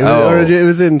joke. It was, Oh. or it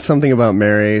was in something about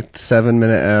Mary.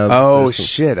 7-minute abs. Oh or some-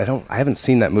 shit! I haven't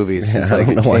seen that movie since I like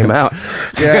don't it know why came I'm- out.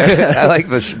 Yeah. I like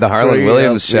the Harlan Bringing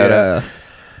Williams up- shout out.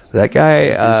 That guy.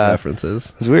 These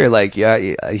references. It's weird. Like, yeah,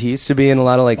 he used to be in a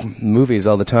lot of like movies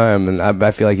all the time, and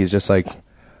I feel like he's just like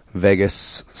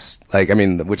Vegas. Like, I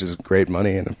mean, which is great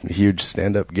money and a huge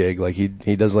stand-up gig. Like he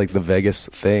does like the Vegas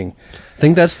thing. I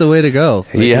think that's the way to go.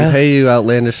 Like, Yeah. They pay you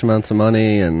outlandish amounts of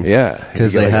money, and Yeah,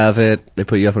 because You get, they like, have it, they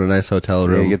put you up in a nice hotel You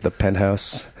room. get the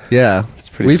penthouse. Yeah,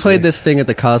 pretty we sweet. played this thing at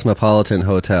the Cosmopolitan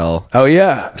Hotel, Oh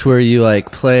yeah. to where you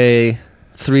like play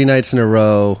 3 nights in a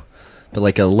row, but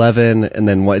like 11, and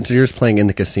then what? So you're just playing in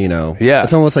the casino. Yeah.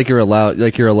 it's almost like you're a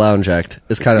lounge act.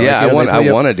 It's kind of Yeah, like,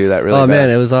 I want to do that really oh bad. man,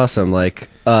 it was awesome. Like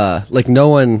no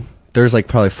one. There's like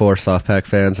probably 4 Softpack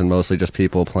fans and mostly just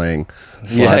people playing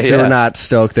slots who yeah. were not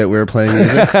stoked that we were playing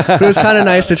music. But it was kind of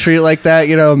nice to treat it like that,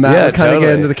 you know. Matt Yeah, would kind of get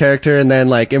totally. into the character, and then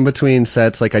like in between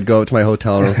sets, like I'd go up to my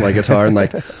hotel room with my guitar and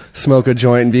like smoke a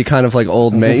joint and be kind of like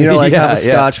old man, you know, like Yeah, have a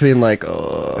yeah. scotch, being like,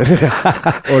 oh,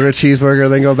 order a cheeseburger,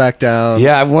 then go back down.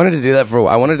 Yeah, I wanted to do that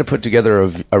I wanted to put together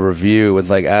a review with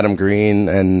like Adam Green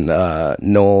and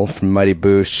Noel from Mighty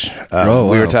Boosh. Oh,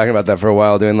 We wow. were talking about that for a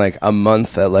while, doing like a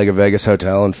month at like a Vegas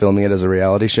hotel and filming it as a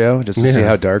reality show, just to see Yeah.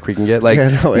 how dark we can get. Like, Yeah,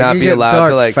 no, not you be get allowed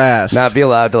dark to like fast. not be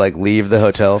allowed to like leave the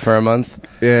hotel for a month.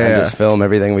 Yeah, and yeah. just film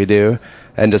everything we do,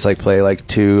 and just like play like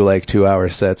 2-hour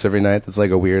sets every night. That's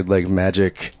like a weird like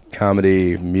magic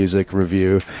comedy music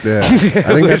review. Yeah. I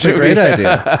think that's a great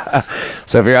idea.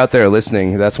 So if you're out there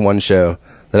listening, that's one show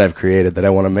that I've created that I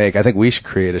want to make. I think we should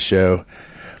create a show.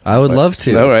 I would love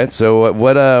to. All right. So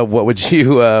what would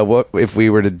you what if we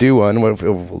were to do one?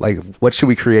 What should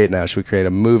we create now? Should we create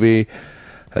a movie,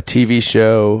 a TV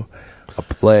show, a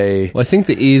play. Well, I think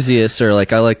the easiest, or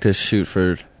like I like to shoot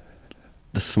for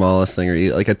the smallest thing,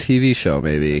 or like a TV show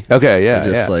maybe. Okay, yeah, Or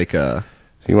just yeah. like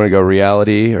You want to go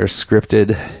reality or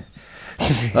scripted?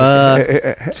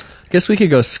 guess we could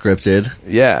go scripted.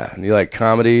 Yeah, you like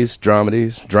comedies,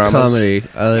 dramas? Comedy.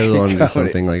 I really want to do Comedy.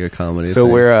 something like a comedy. So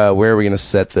thing. where are we going to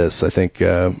set this? I think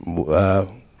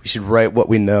we should write what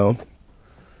we know.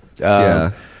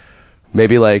 Yeah.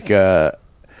 Maybe like there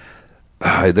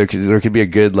could be a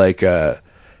good like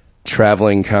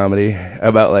traveling comedy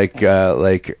about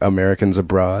like Americans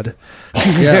abroad.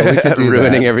 Yeah, we could do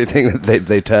ruining that. everything that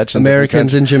they touch. in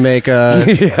Americans in different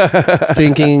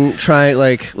Jamaica trying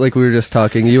like we were just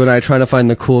talking, you and I trying to find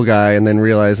the cool guy and then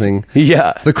realizing countries.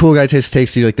 Yeah. the cool guy just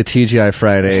takes you like the TGI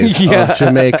Fridays Yeah. of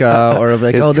Jamaica, or of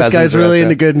like, His oh, this cousin's guy's really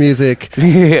restaurant. into good music.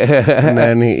 And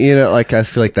then like I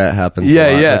feel like that happens Yeah,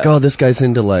 a lot. yeah. Like, oh, this guy's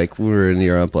into like, we were in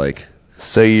Europe, like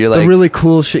So you're the like really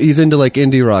cool shit. He's into like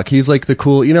indie rock. He's like the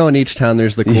cool, in each town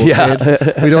there's the cool Yeah.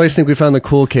 kid. We'd always think we found the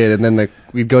cool kid, and then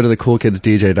we'd go to the cool kid's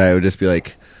DJ night. It would just be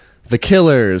like the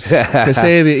Killers,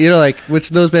 Kasabian, like, which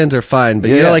those bands are fine, but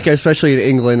Yeah. like especially in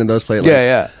England and those places, like,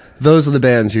 yeah. those are the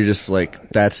bands you're just like,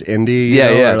 that's indie. Yeah,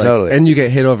 yeah, or, like, totally. and you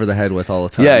get hit over the head with all the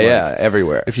time. Yeah, like, yeah,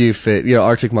 everywhere. If you fit,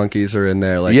 Arctic Monkeys are in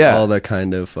there, like Yeah. all the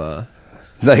kind of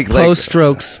like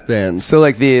post-strokes bands. So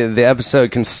like the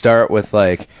episode can start with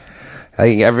like, I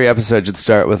think every episode should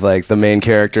start with like the main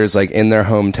characters like in their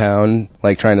hometown,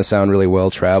 like trying to sound really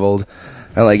well traveled.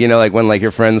 And like, like when like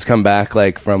your friends come back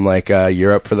like from like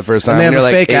Europe for the first time, And they have you're a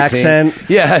like fake 18. accent.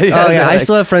 Yeah, Oh yeah, they're I like-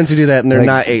 still have friends who do that, and they're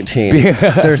like- not 18. They're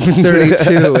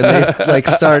 32, and they like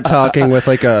start talking with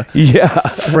like a yeah,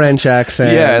 French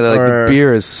accent. yeah. They're like or, the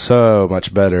beer is so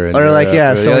much better. In or like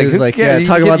Europe. Or someone who's like you talking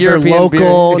get about their European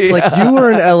local. beer. It's like, you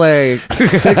were in LA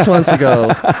 6 months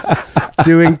ago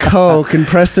doing coke in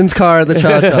Preston's car at the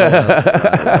Cha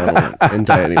Cha. In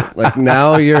Tiny. Like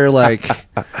now you're like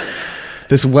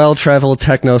this well-traveled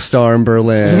techno star in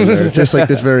Berlin, or just like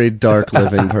this very dark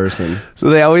living person. So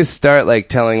they always start like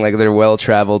telling like their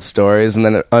well-traveled stories, and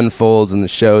then it unfolds and it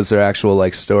shows their actual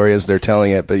like story as they're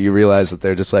telling it. But you realize that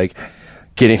they're just like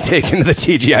getting taken to the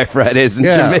TGI Fridays in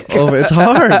Jamaica. It's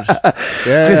hard.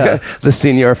 Yeah. The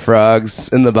Senior Frogs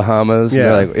in the Bahamas. Yeah.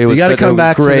 They're like, it was You gotta such come a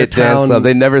back to the great dance town. club.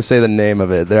 They never say the name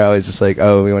of it. They're always just like,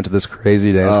 oh, we went to this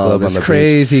crazy dance Oh, club this on the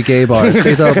crazy gay bar. It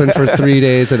stays open for 3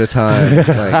 days at a time.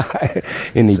 Like, beach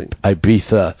in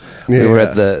Ibiza. We were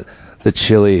at the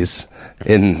Chili's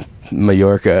in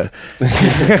Mallorca.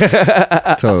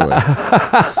 totally.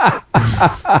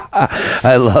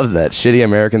 I love that. Shitty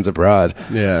Americans Abroad.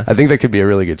 Yeah. I think that could be a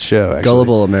really good show, actually.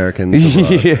 Gullible Americans.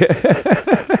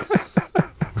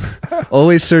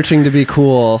 Always searching to be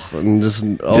cool, and just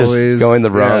always going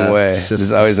the wrong way. Just,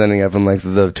 Just always ending up in like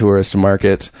the tourist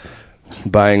market,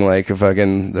 buying like a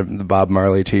fucking the Bob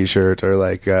Marley T-shirt, or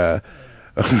like or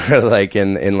like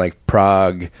in like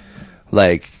Prague,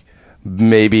 like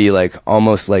maybe like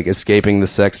almost like escaping the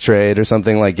sex trade or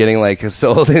something, like getting like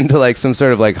sold into like some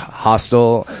sort of like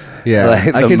hostel. yeah.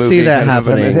 Like, I the could see movie that kind of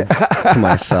happening to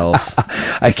myself.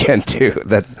 I can too.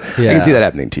 That I Yeah. can see that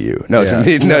happening to you. No, Yeah. to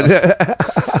me. No.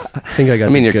 I think I got. I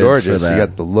mean, the you're goods gorgeous. For You that.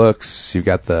 got the looks. You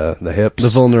got the hips. the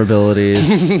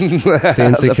vulnerabilities, the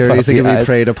insecurities that puppy can be eyes.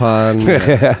 preyed upon.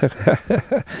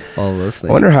 All those things.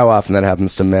 I wonder how often that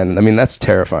happens to men. I mean, that's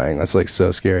terrifying. That's like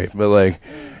so scary. But like,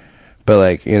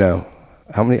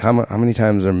 how many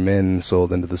times are men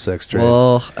sold into the sex trade?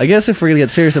 Well, I guess if we're gonna get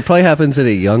serious, it probably happens at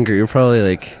a younger. You're probably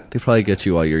like, they probably get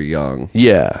you while you're young.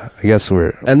 Yeah, I guess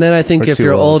we're. And then I think We're if too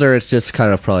you're old. older, it's just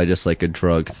kind of probably just like a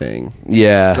drug thing.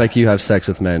 Yeah, Like you have sex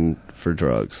with men for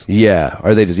drugs. yeah,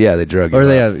 or they just they drug you. Or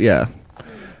they up. have,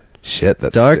 shit.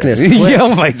 That's Darkness. yeah,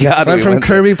 oh my god. Went we from went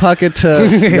Kirby Puckett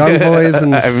to Young Boys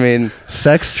and I mean,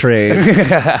 sex trade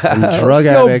and drug let's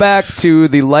go addicts. back to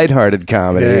the lighthearted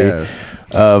comedy. Yeah.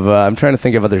 Of I'm trying to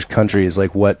think of other countries,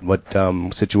 like what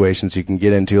situations you can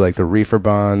get into, like the Reefer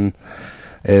Bond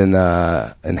in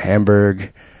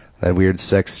Hamburg, that weird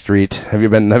sex street. Have you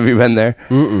been there?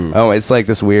 Mm-mm. Oh, it's like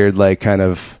this weird like kind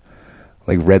of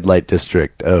like red light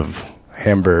district of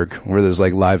Hamburg where there's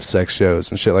like live sex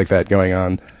shows and shit like that going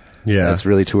on. Yeah. That's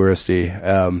really touristy.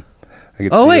 I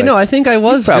could Oh see, wait, like- no, I think I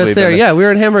was probably just there. been there. Yeah, we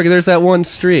were in Hamburg. There's that one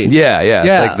street. Yeah, Yeah,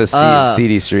 it's like the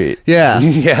seedy street. Yeah.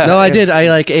 Yeah. No, I did. I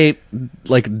like ate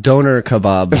like doner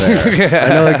kebab there. I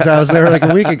know because I was there like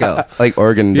a week ago. Like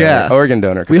organ donor. Yeah. Organ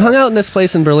donor. We hung out in this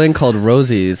place in Berlin called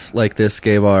Rosie's, like this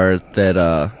gay bar that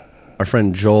our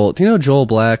friend Joel. Do you know Joel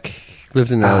Black?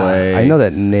 Lived in L.A. I know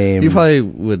that name. You probably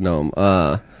would know him.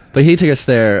 But he took us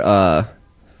there,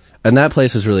 and that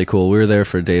place was really cool. We were there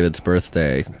for David's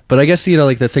birthday. But I guess,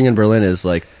 like the thing in Berlin is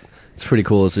like, it's pretty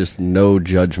cool. It's just no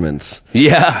judgments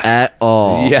Yeah. at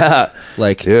all. Yeah.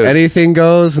 Like Dude. anything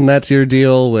goes, and that's your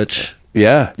deal. Which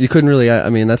Yeah. you couldn't really. I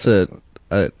mean, I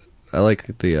like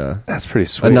the That's pretty a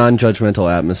sweet.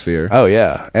 non-judgmental atmosphere. Oh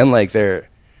yeah, and like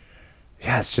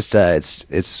it's just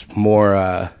it's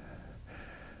more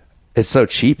it's so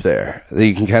cheap there that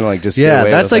you can kind of like just get Yeah,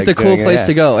 away that's with, like the cool doing it. place Yeah.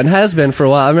 to go, and has been for a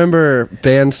while. I remember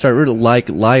bands started like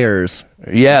Liars.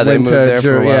 Yeah, they went moved to there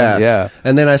for a while. Yeah.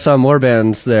 And then I saw more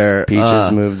bands there.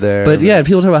 Peaches moved there. But yeah,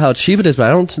 people talk about how cheap it is, but I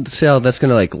don't see how that's going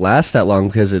to like last that long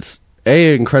because it's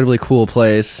an incredibly cool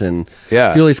place and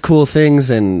Yeah. do all these cool things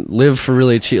and live for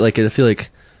really cheap. Like I feel like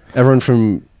everyone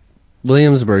from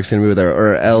Williamsburg's going to move there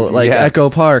or Yeah. Echo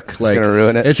Park. It's like gonna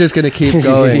ruin it. It's just going to keep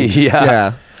going.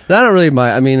 Yeah. I don't really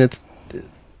mind. I mean, it's.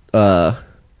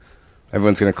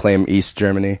 Everyone's gonna claim East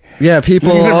Germany. Yeah,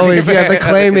 people always the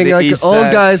claiming The like east old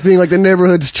side. guys being like the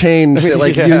neighborhood's changed at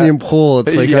like Yeah. Union Pool.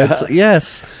 It's like Yeah.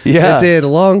 yes, Yeah. it did a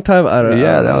long time. I don't know.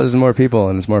 Yeah, that was more people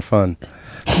and it's more fun.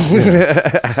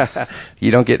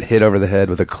 You don't get hit over the head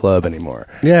with a club anymore.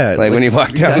 Yeah, like when you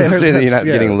walk down the street, you're not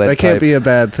getting lead That can't piped. be a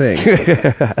bad thing.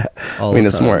 I mean,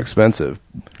 it's more expensive,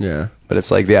 Yeah, but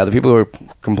it's like the people who are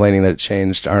complaining that it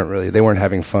changed they weren't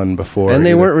having fun before, and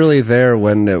they either. weren't really there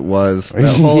when it was.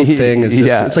 That whole thing is just,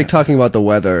 Yeah. it's like talking about the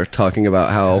weather, talking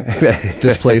about how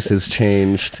this place has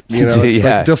changed. You know, it's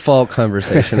Yeah. like default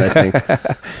conversation, I think,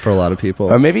 for a lot of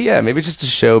people. Or maybe just a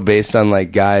show based on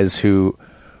like guys who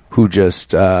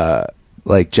just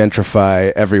like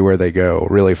gentrify everywhere they go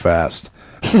really fast.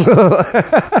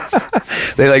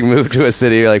 They like move to a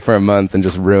city like for a month and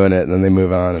just ruin it, and then they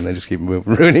move on and they just keep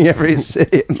ruining every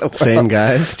city in the world. Same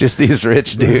guys. Just these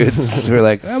rich dudes who are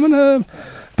like, I'm gonna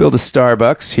build a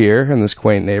Starbucks here in this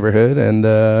quaint neighborhood, and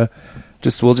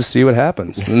we'll just see what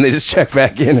happens. And they just check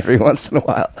back in every once in a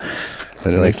while.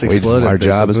 And they're like, It's exploded. our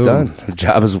There's job a is boom. done. Our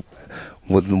job is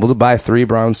we'll buy 3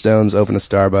 brownstones, open a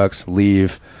Starbucks,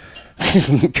 leave,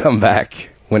 come back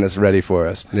when it's ready for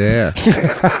us. Yeah,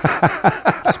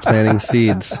 just planting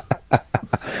seeds.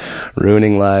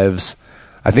 Ruining lives.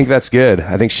 I think that's good.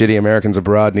 I think Shitty Americans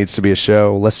Abroad needs to be a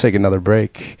show. Let's take another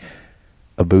break.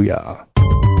 A booyah.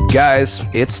 Guys,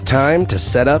 it's time to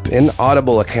set up an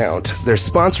Audible account. They're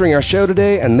sponsoring our show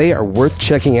today, and they are worth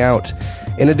checking out.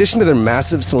 In addition to their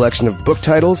massive selection of book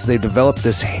titles, they've developed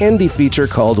this handy feature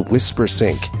called Whisper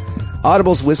Sync.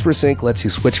 Audible's Whisper Sync lets you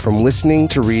switch from listening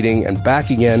to reading and back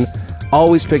again,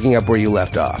 always picking up where you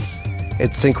left off.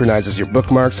 It synchronizes your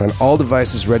bookmarks on all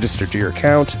devices registered to your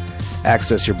account,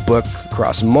 access your book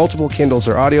across multiple Kindles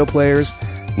or audio players,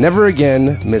 never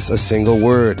again miss a single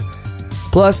word.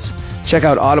 Plus, check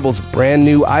out Audible's brand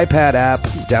new iPad app,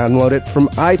 download it from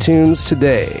iTunes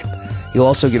today. You'll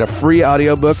also get a free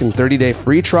audiobook and 30-day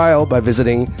free trial by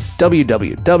visiting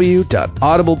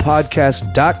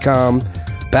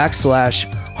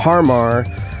www.audiblepodcast.com/Har Mar.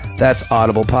 That's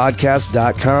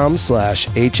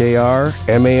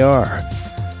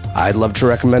audiblepodcast.com/HARMAR. I'd love to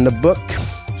recommend a book.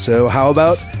 So how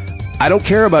about I Don't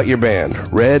Care About Your Band,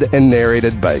 read and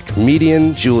narrated by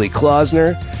comedian Julie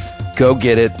Klausner. Go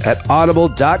get it at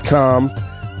audible.com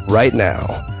right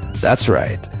now. That's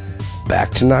right.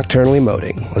 Back to Nocturnal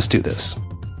Emoting. Let's do this.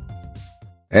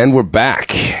 And we're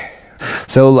back.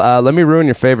 So let me ruin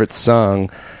your favorite song.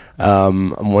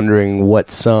 I'm wondering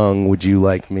what song would you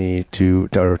like me to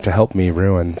help me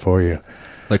ruin for you?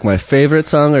 Like my favorite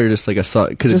song, or just like a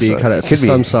song? Could it be kind of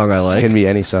some song I like? It can be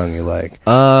any song you like.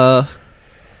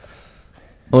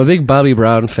 I'm a big Bobby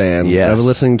Brown fan. Yes. I've been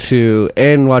listening to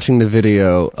and watching the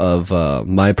video of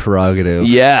My Prerogative.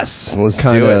 Yes, let's do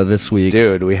Kinda it this week.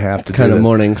 dude. We have to Kind do of this.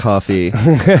 morning coffee.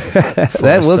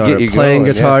 That will get you playing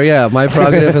going, guitar. Yeah. My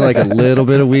Prerogative and like a little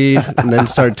bit of weed, and then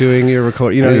start doing your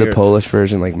record. You know, Maybe your- the Polish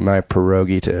version, like My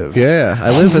Prerogative. Yeah,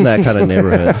 I live in that kind of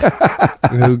neighborhood.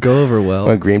 Who go over well.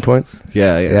 Oh, Greenpoint.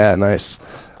 Yeah. Yeah, nice.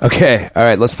 Okay, all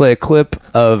right. Let's play a clip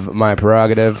of My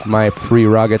Prerogative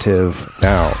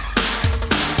now.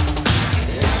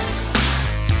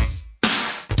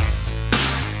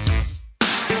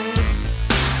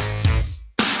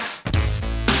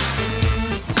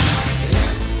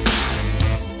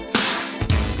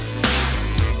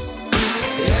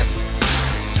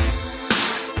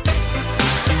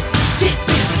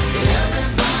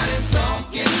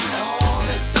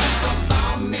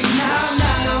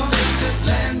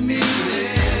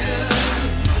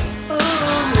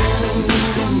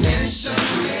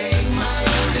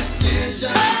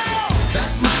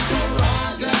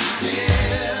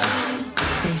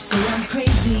 They say I'm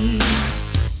crazy,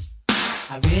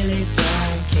 I really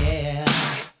don't care.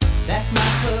 That's my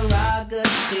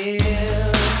prerogative.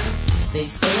 They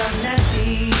say I'm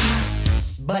nasty,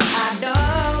 but I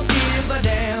don't give a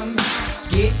damn.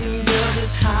 Getting good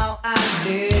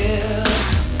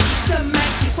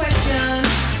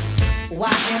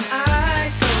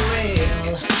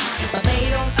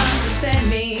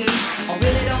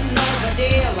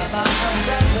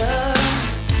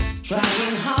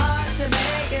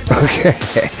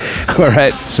Okay. All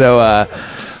right. So,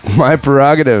 my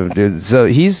prerogative, dude. So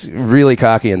he's really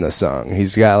cocky in this song.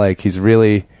 He's got like, he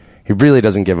really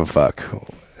doesn't give a fuck.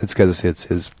 It's because it's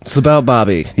his. It's about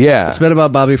Bobby. Yeah. It's been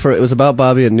about Bobby it was about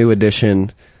Bobby, a New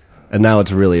Edition, and now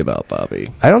it's really about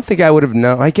Bobby. I don't think I would have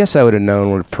known. I guess I would have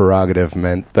known what prerogative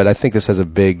meant, but I think this has a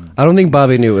big. I don't think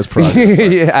Bobby knew it was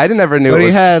prerogative. Yeah, I never knew but it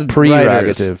was he had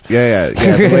prerogative. Yeah.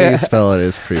 The way you spell it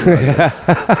is prerogative.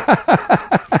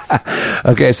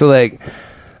 Okay, so like.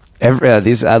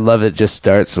 I love it. Just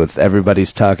starts with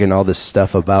everybody's talking all this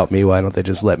stuff about me. Why don't they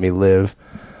just let me live?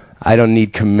 I don't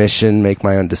need commission. Make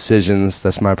my own decisions.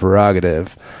 That's my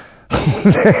prerogative.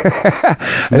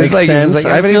 Makes sense.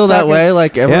 I feel that way.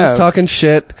 Like everyone's talking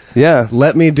shit. Yeah.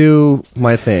 Let me do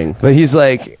my thing. But he's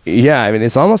like, yeah. I mean,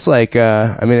 it's almost like.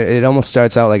 It almost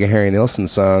starts out like a Harry Nilsson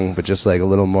song, but just like a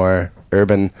little more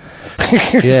urban.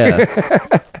 Yeah.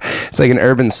 It's like an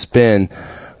urban spin,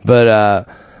 but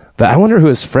I wonder who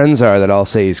his friends are that all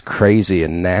say he's crazy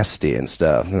and nasty and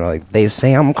stuff. You know, like, they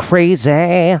say I'm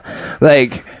crazy.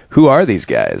 Like, who are these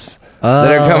guys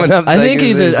that are coming up? I think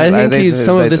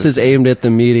some of this is aimed at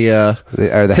the media.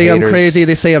 Are the say haters. I'm crazy.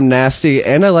 They say I'm nasty,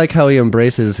 and I like how he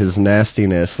embraces his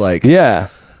nastiness. Like, yeah,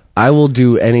 I will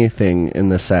do anything in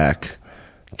the sack.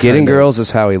 Getting girls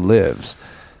is how he lives.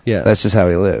 Yeah, that's just how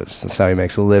he lives. That's how he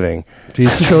makes a living.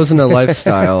 He's chosen a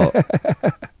lifestyle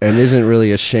and isn't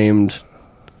really ashamed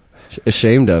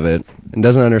of it, and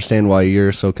doesn't understand why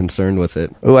you're so concerned with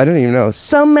it. Oh, I don't even know.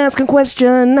 Some asking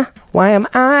question, why am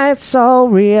I so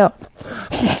real?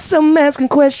 Some asking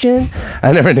question.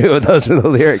 I never knew those were the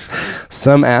lyrics.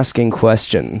 Some asking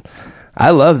question. I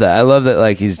love that. I love that,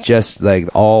 like, he's just, like,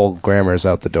 all grammar's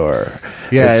out the door.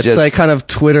 Yeah, it's just like kind of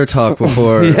Twitter talk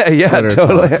before yeah, Twitter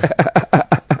totally. talk.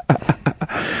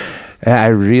 I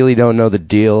really don't know the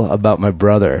deal about my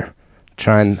brother.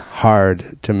 Trying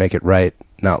hard to make it right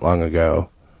not long ago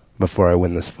before I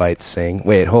win this fight. Sing.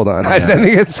 Wait, hold on. I think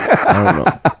it's. I don't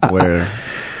know where.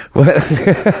 What?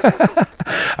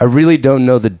 I really don't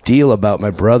know the deal about my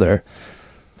brother.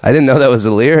 I didn't know that was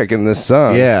a lyric in this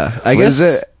song. Yeah, I guess.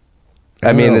 Is it?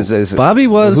 I mean, is Bobby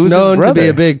was known to be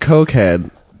a big cokehead.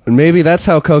 And maybe that's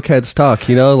how cokeheads talk,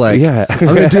 you know? Like, yeah. I'm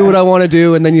going to do what I want to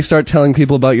do, and then you start telling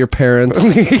people about your parents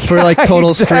for, like,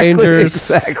 total strangers.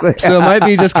 Exactly. So it might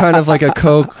be just kind of like a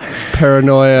coke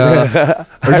paranoia.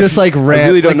 Or just, like, rant. I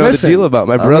really don't know listen, the deal about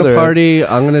my brother. I'm going to party,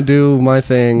 I'm going to do my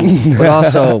thing, but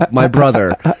also my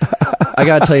brother. I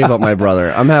got to tell you about my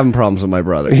brother. I'm having problems with my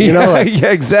brother. You know, like... Yeah,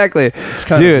 exactly. It's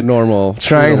kind of normal.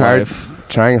 Trying hard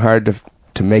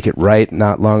to make it right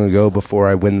not long ago before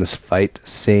I win this fight.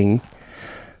 Sing.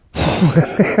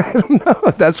 I don't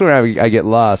know. That's where I get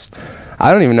lost.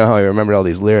 I don't even know how I remembered all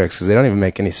these lyrics because they don't even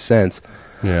make any sense.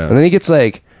 Yeah. And then he gets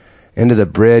like into the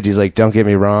bridge. He's like, "Don't get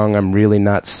me wrong, I'm really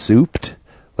not souped."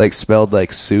 Like spelled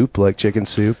like soup, like chicken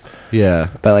soup.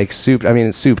 Yeah. But like souped, I mean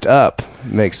it's souped up.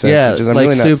 Makes sense. Yeah, which is, I'm like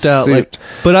really not souped out. Like,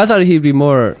 but I thought he'd be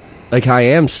more like I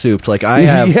am souped. Like I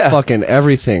have fucking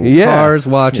everything. Yeah. Cars,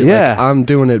 watches. Yeah. Like, I'm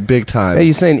doing it big time. Hey,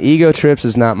 he's saying ego trips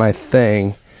is not my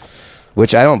thing.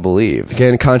 Which I don't believe.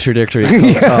 Again, contradictory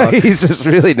talk. He's just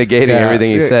really negating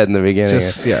everything he said in the beginning.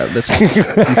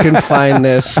 You can find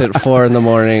this at 4 a.m.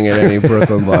 at any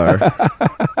Brooklyn bar.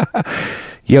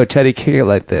 Yo, Teddy, kick it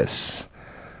like this.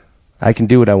 I can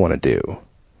do what I want to do.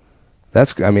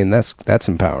 That's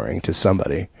empowering to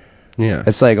somebody. Yeah.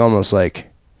 It's like almost like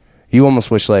you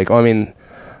almost wish like, I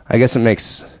guess it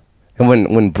makes. And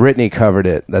when Britney covered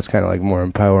it, that's kind of like more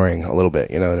empowering a little bit.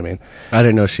 You know what I mean? I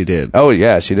didn't know she did. Oh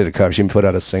yeah, she did a cover. She put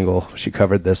out a single. She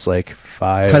covered this like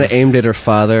 5. Kind of aimed at her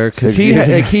father because he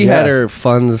had her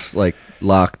funds like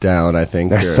locked down. I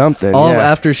think or something.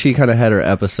 After she kind of had her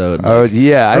episode. Oh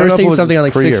yeah, I remember seeing something on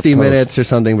like 60 Minutes or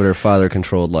something, but her father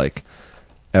controlled like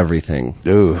everything.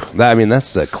 Ooh,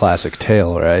 that's a classic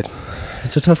tale, right?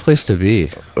 It's a tough place to be.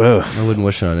 Ugh. I wouldn't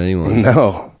wish it on anyone.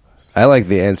 No. I like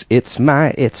the ends. It's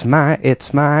my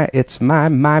prerogative.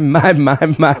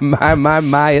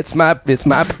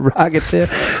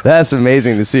 That's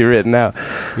amazing to see written out.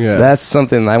 Yeah. That's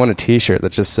something, I want a t-shirt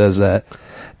that just says that.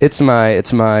 It's my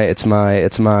prerogative. It's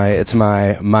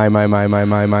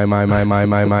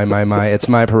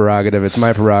my prerogative. It's my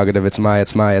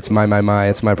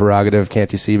prerogative.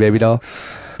 Can't you see, baby doll?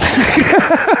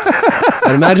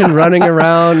 I'd imagine running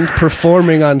around,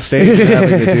 performing on stage, and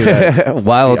having to do that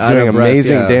while doing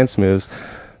amazing dance moves.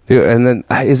 Dude, and then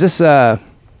is this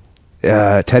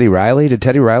Teddy Riley? Did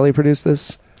Teddy Riley produce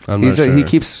this? I'm not sure. He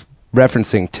keeps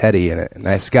referencing Teddy in it, and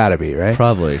that's got to be right.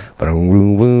 Probably.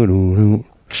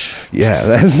 Yeah,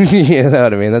 that's, you know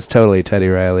what I mean. That's totally Teddy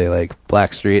Riley, like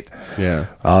Blackstreet. Yeah,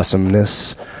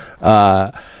 awesomeness.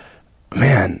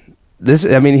 man,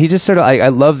 he just sort of, I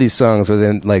love these songs where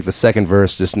then, like, the second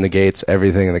verse just negates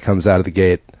everything that comes out of the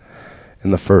gate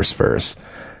in the first verse.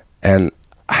 And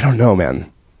I don't know,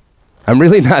 man. I'm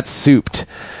really not souped.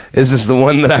 This is the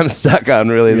one that I'm stuck on,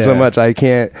 really, so much. I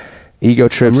can't. Ego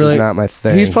trips is not my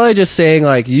thing. He's probably just saying,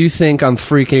 like, you think I'm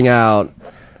freaking out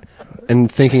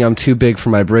and thinking I'm too big for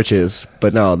my britches,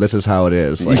 but no, this is how it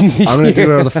is. Like, I'm going to do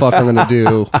whatever the fuck I'm going to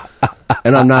do,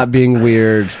 and I'm not being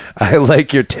weird. I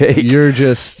like your take. You're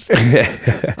just...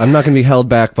 I'm not going to be held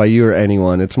back by you or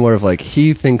anyone. It's more of like,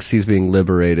 he thinks he's being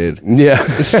liberated.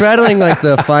 Yeah. Straddling, like,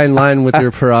 the fine line with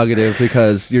your prerogative,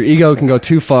 because your ego can go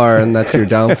too far, and that's your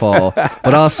downfall.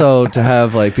 But also to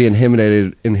have, like, be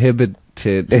inhibited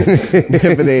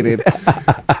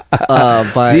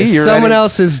by someone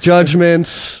else's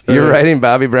judgments. You're writing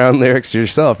Bobby Brown lyrics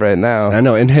yourself right now. I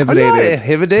know, inhibited. I'm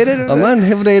not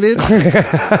inhibited.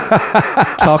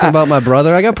 Talking about my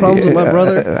brother. I got problems with my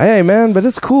brother. Hey, man, but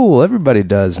it's cool. Everybody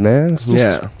does, man.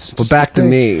 But back to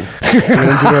me. I'm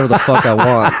gonna do whatever the fuck I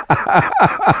want.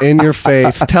 In your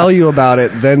face. Tell you about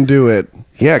it, then do it.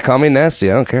 Yeah, call me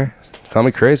nasty. I don't care. Call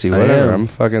me crazy, whatever. I'm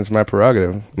fucking, it's my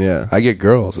prerogative. Yeah. I get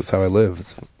girls. That's how I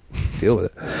live. Deal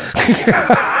with it.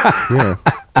 Yeah.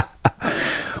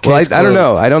 Well, I don't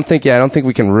know. I don't think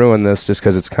we can ruin this just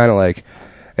because it's kind of like,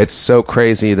 it's so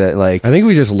crazy that, like... I think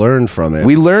we just learned from it.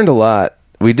 We learned a lot.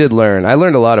 We did learn. I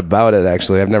learned a lot about it,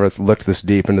 actually. I've never looked this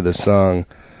deep into this song.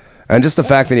 And just the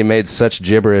fact that he made such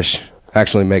gibberish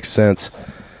actually makes sense.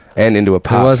 And into a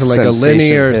pop It wasn't like a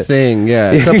linear thing.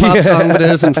 Yeah. It's a pop song, but it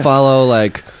doesn't follow,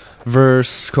 like...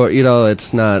 verse,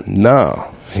 it's not.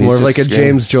 No, it's more of like a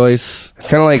James Joyce. It's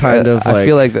kind of like I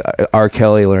feel like R.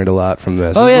 Kelly learned a lot from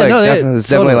this. Oh it's yeah, it's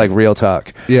definitely like real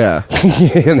talk. Yeah,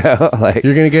 like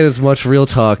you're gonna get as much real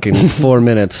talk in 4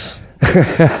 minutes or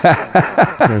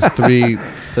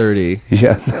 3:30.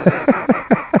 Yeah,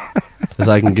 as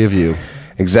I can give you.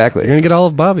 Exactly. You're gonna get all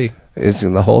of Bobby. It's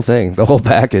in the whole thing, the whole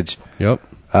package. Yep.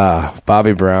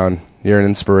 Bobby Brown, you're an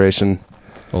inspiration.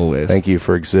 Always. Thank you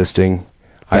for existing.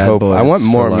 Bad I want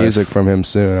more for life. music from him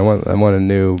soon. I want a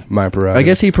new My Prerogative. I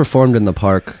guess he performed in the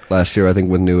park last year, I think,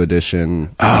 with New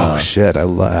Edition. Oh, shit. I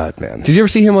love that, man. Did you ever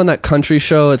see him on that country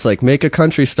show? It's like, Make a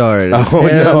Country Star. No,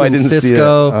 I didn't see it.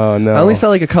 Oh, no. I only saw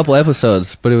like a couple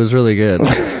episodes, but it was really good.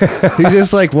 He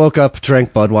just like woke up,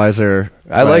 drank Budweiser.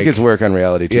 I like his work on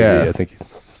reality TV. Yeah. I think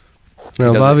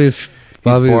Bobby's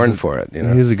born for it. You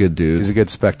know? He's a good dude. He's a good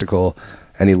spectacle.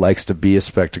 And he likes to be a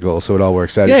spectacle, so it all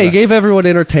works out. Yeah, he gave everyone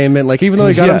entertainment. Like, even though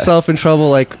he got himself in trouble,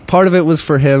 like, part of it was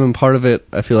for him, and part of it,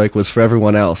 I feel like, was for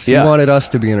everyone else. He wanted us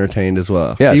to be entertained as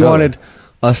well. Yeah, he wanted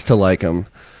us to like him.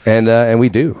 And we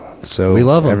do. So we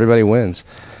love him. Everybody wins.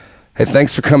 Hey,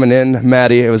 thanks for coming in,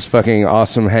 Matty. It was fucking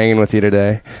awesome hanging with you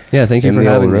today. Yeah, thank you for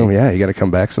having me. Yeah, you got to come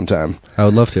back sometime. I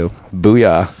would love to.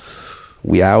 Booyah.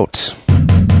 We out.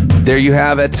 There you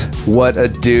have it. What a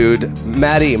dude.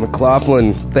 Matty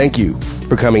McLoughlin, thank you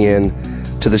for coming in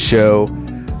to the show.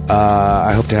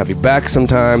 I hope to have you back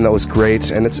sometime. That was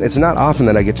great. And it's not often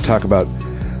that I get to talk about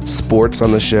sports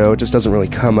on the show. It just doesn't really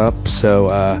come up. So,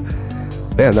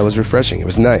 man, that was refreshing. It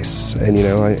was nice. And,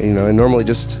 I normally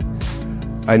just...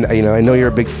 I know you're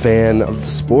a big fan of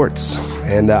sports.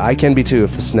 And I can be too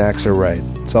if the snacks are right.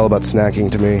 It's all about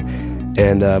snacking to me.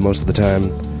 And most of the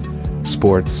time,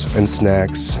 sports and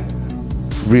snacks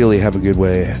really have a good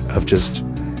way of just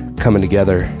coming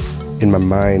together in my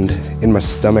mind, in my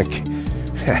stomach.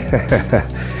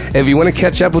 If you want to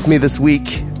catch up with me this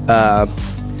week,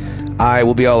 I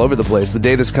will be all over the place. The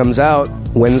day this comes out,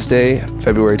 Wednesday,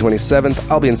 February 27th,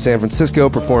 I'll be in San Francisco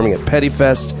performing at Petty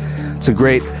Fest. It's a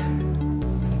great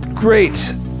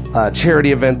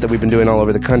charity event that we've been doing all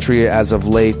over the country as of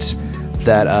late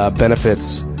that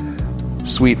benefits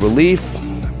Sweet Relief,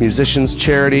 musicians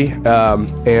charity,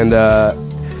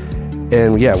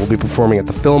 and yeah, we'll be performing at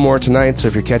the Fillmore tonight. So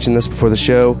if you're catching this before the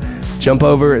show, jump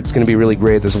over. It's going to be really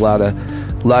great. There's a lot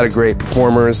of great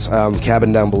performers.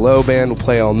 Cabin Down Below band will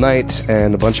play all night,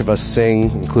 and a bunch of us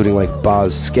sing, including like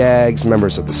Boz Scaggs,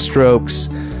 members of the Strokes,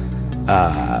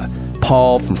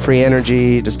 Paul from Free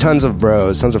Energy, just tons of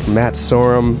bros, tons of Matt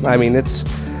Sorum. I mean,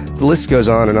 the list goes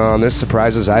on and on. There's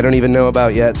surprises I don't even know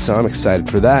about yet, so I'm excited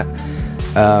for that.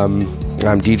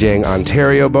 I'm DJing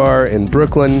Ontario Bar in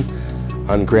Brooklyn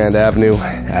on Grand Avenue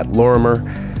at Lorimer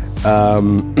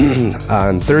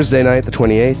on Thursday night, the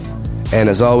 28th. And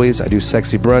as always, I do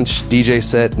Sexy Brunch, DJ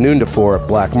set, noon to 4 at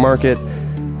Black Market.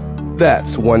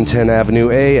 That's 110 Avenue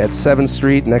A at 7th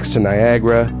Street next to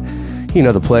Niagara. You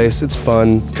know the place. It's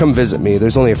fun. Come visit me.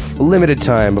 There's only a limited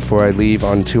time before I leave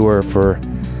on tour for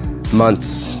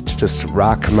months to just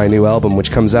rock my new album,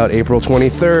 which comes out April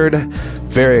 23rd.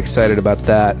 Very excited about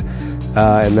that.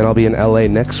 And then I'll be in LA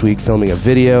next week filming a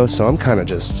video, so I'm kind of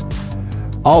just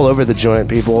all over the joint,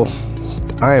 people.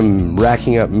 I am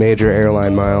racking up major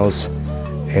airline miles,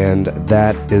 and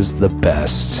that is the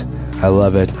best. I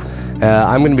love it.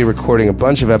 I'm going to be recording a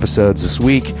bunch of episodes this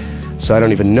week, so I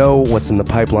don't even know what's in the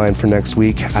pipeline for next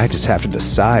week. I just have to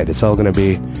decide. It's all going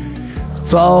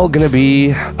to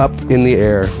be up in the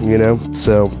air, you know?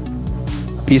 So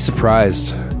be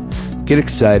surprised. Get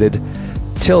excited.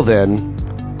 Till then,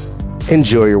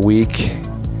 enjoy your week.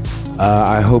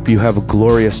 I hope you have a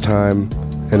glorious time,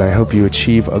 and I hope you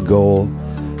achieve a goal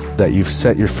that you've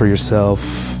set for yourself.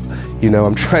 You know,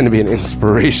 I'm trying to be an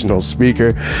inspirational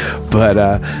speaker, but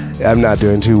I'm not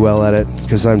doing too well at it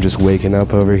because I'm just waking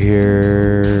up over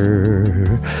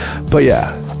here. But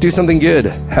yeah, do something good.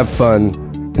 Have fun.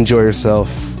 Enjoy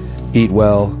yourself. Eat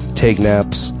well. Take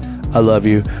naps. I love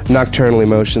you. Nocturnal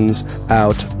Emotions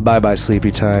out. Bye-bye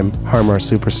sleepy time. Har Mar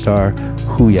Superstar.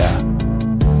 Hoo-yah.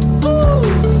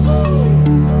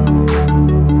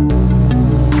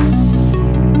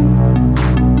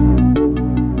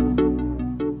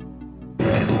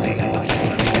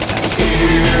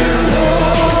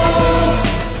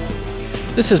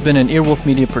 This has been an Earwolf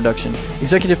Media production.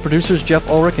 Executive producers Jeff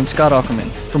Ulrich and Scott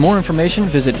Ackerman. For more information,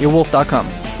 visit earwolf.com.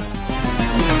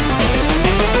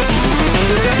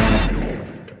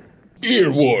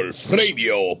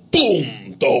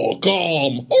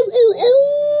 Earwolfradio.com.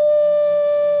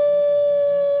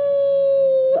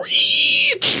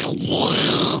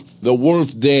 The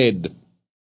wolf dead.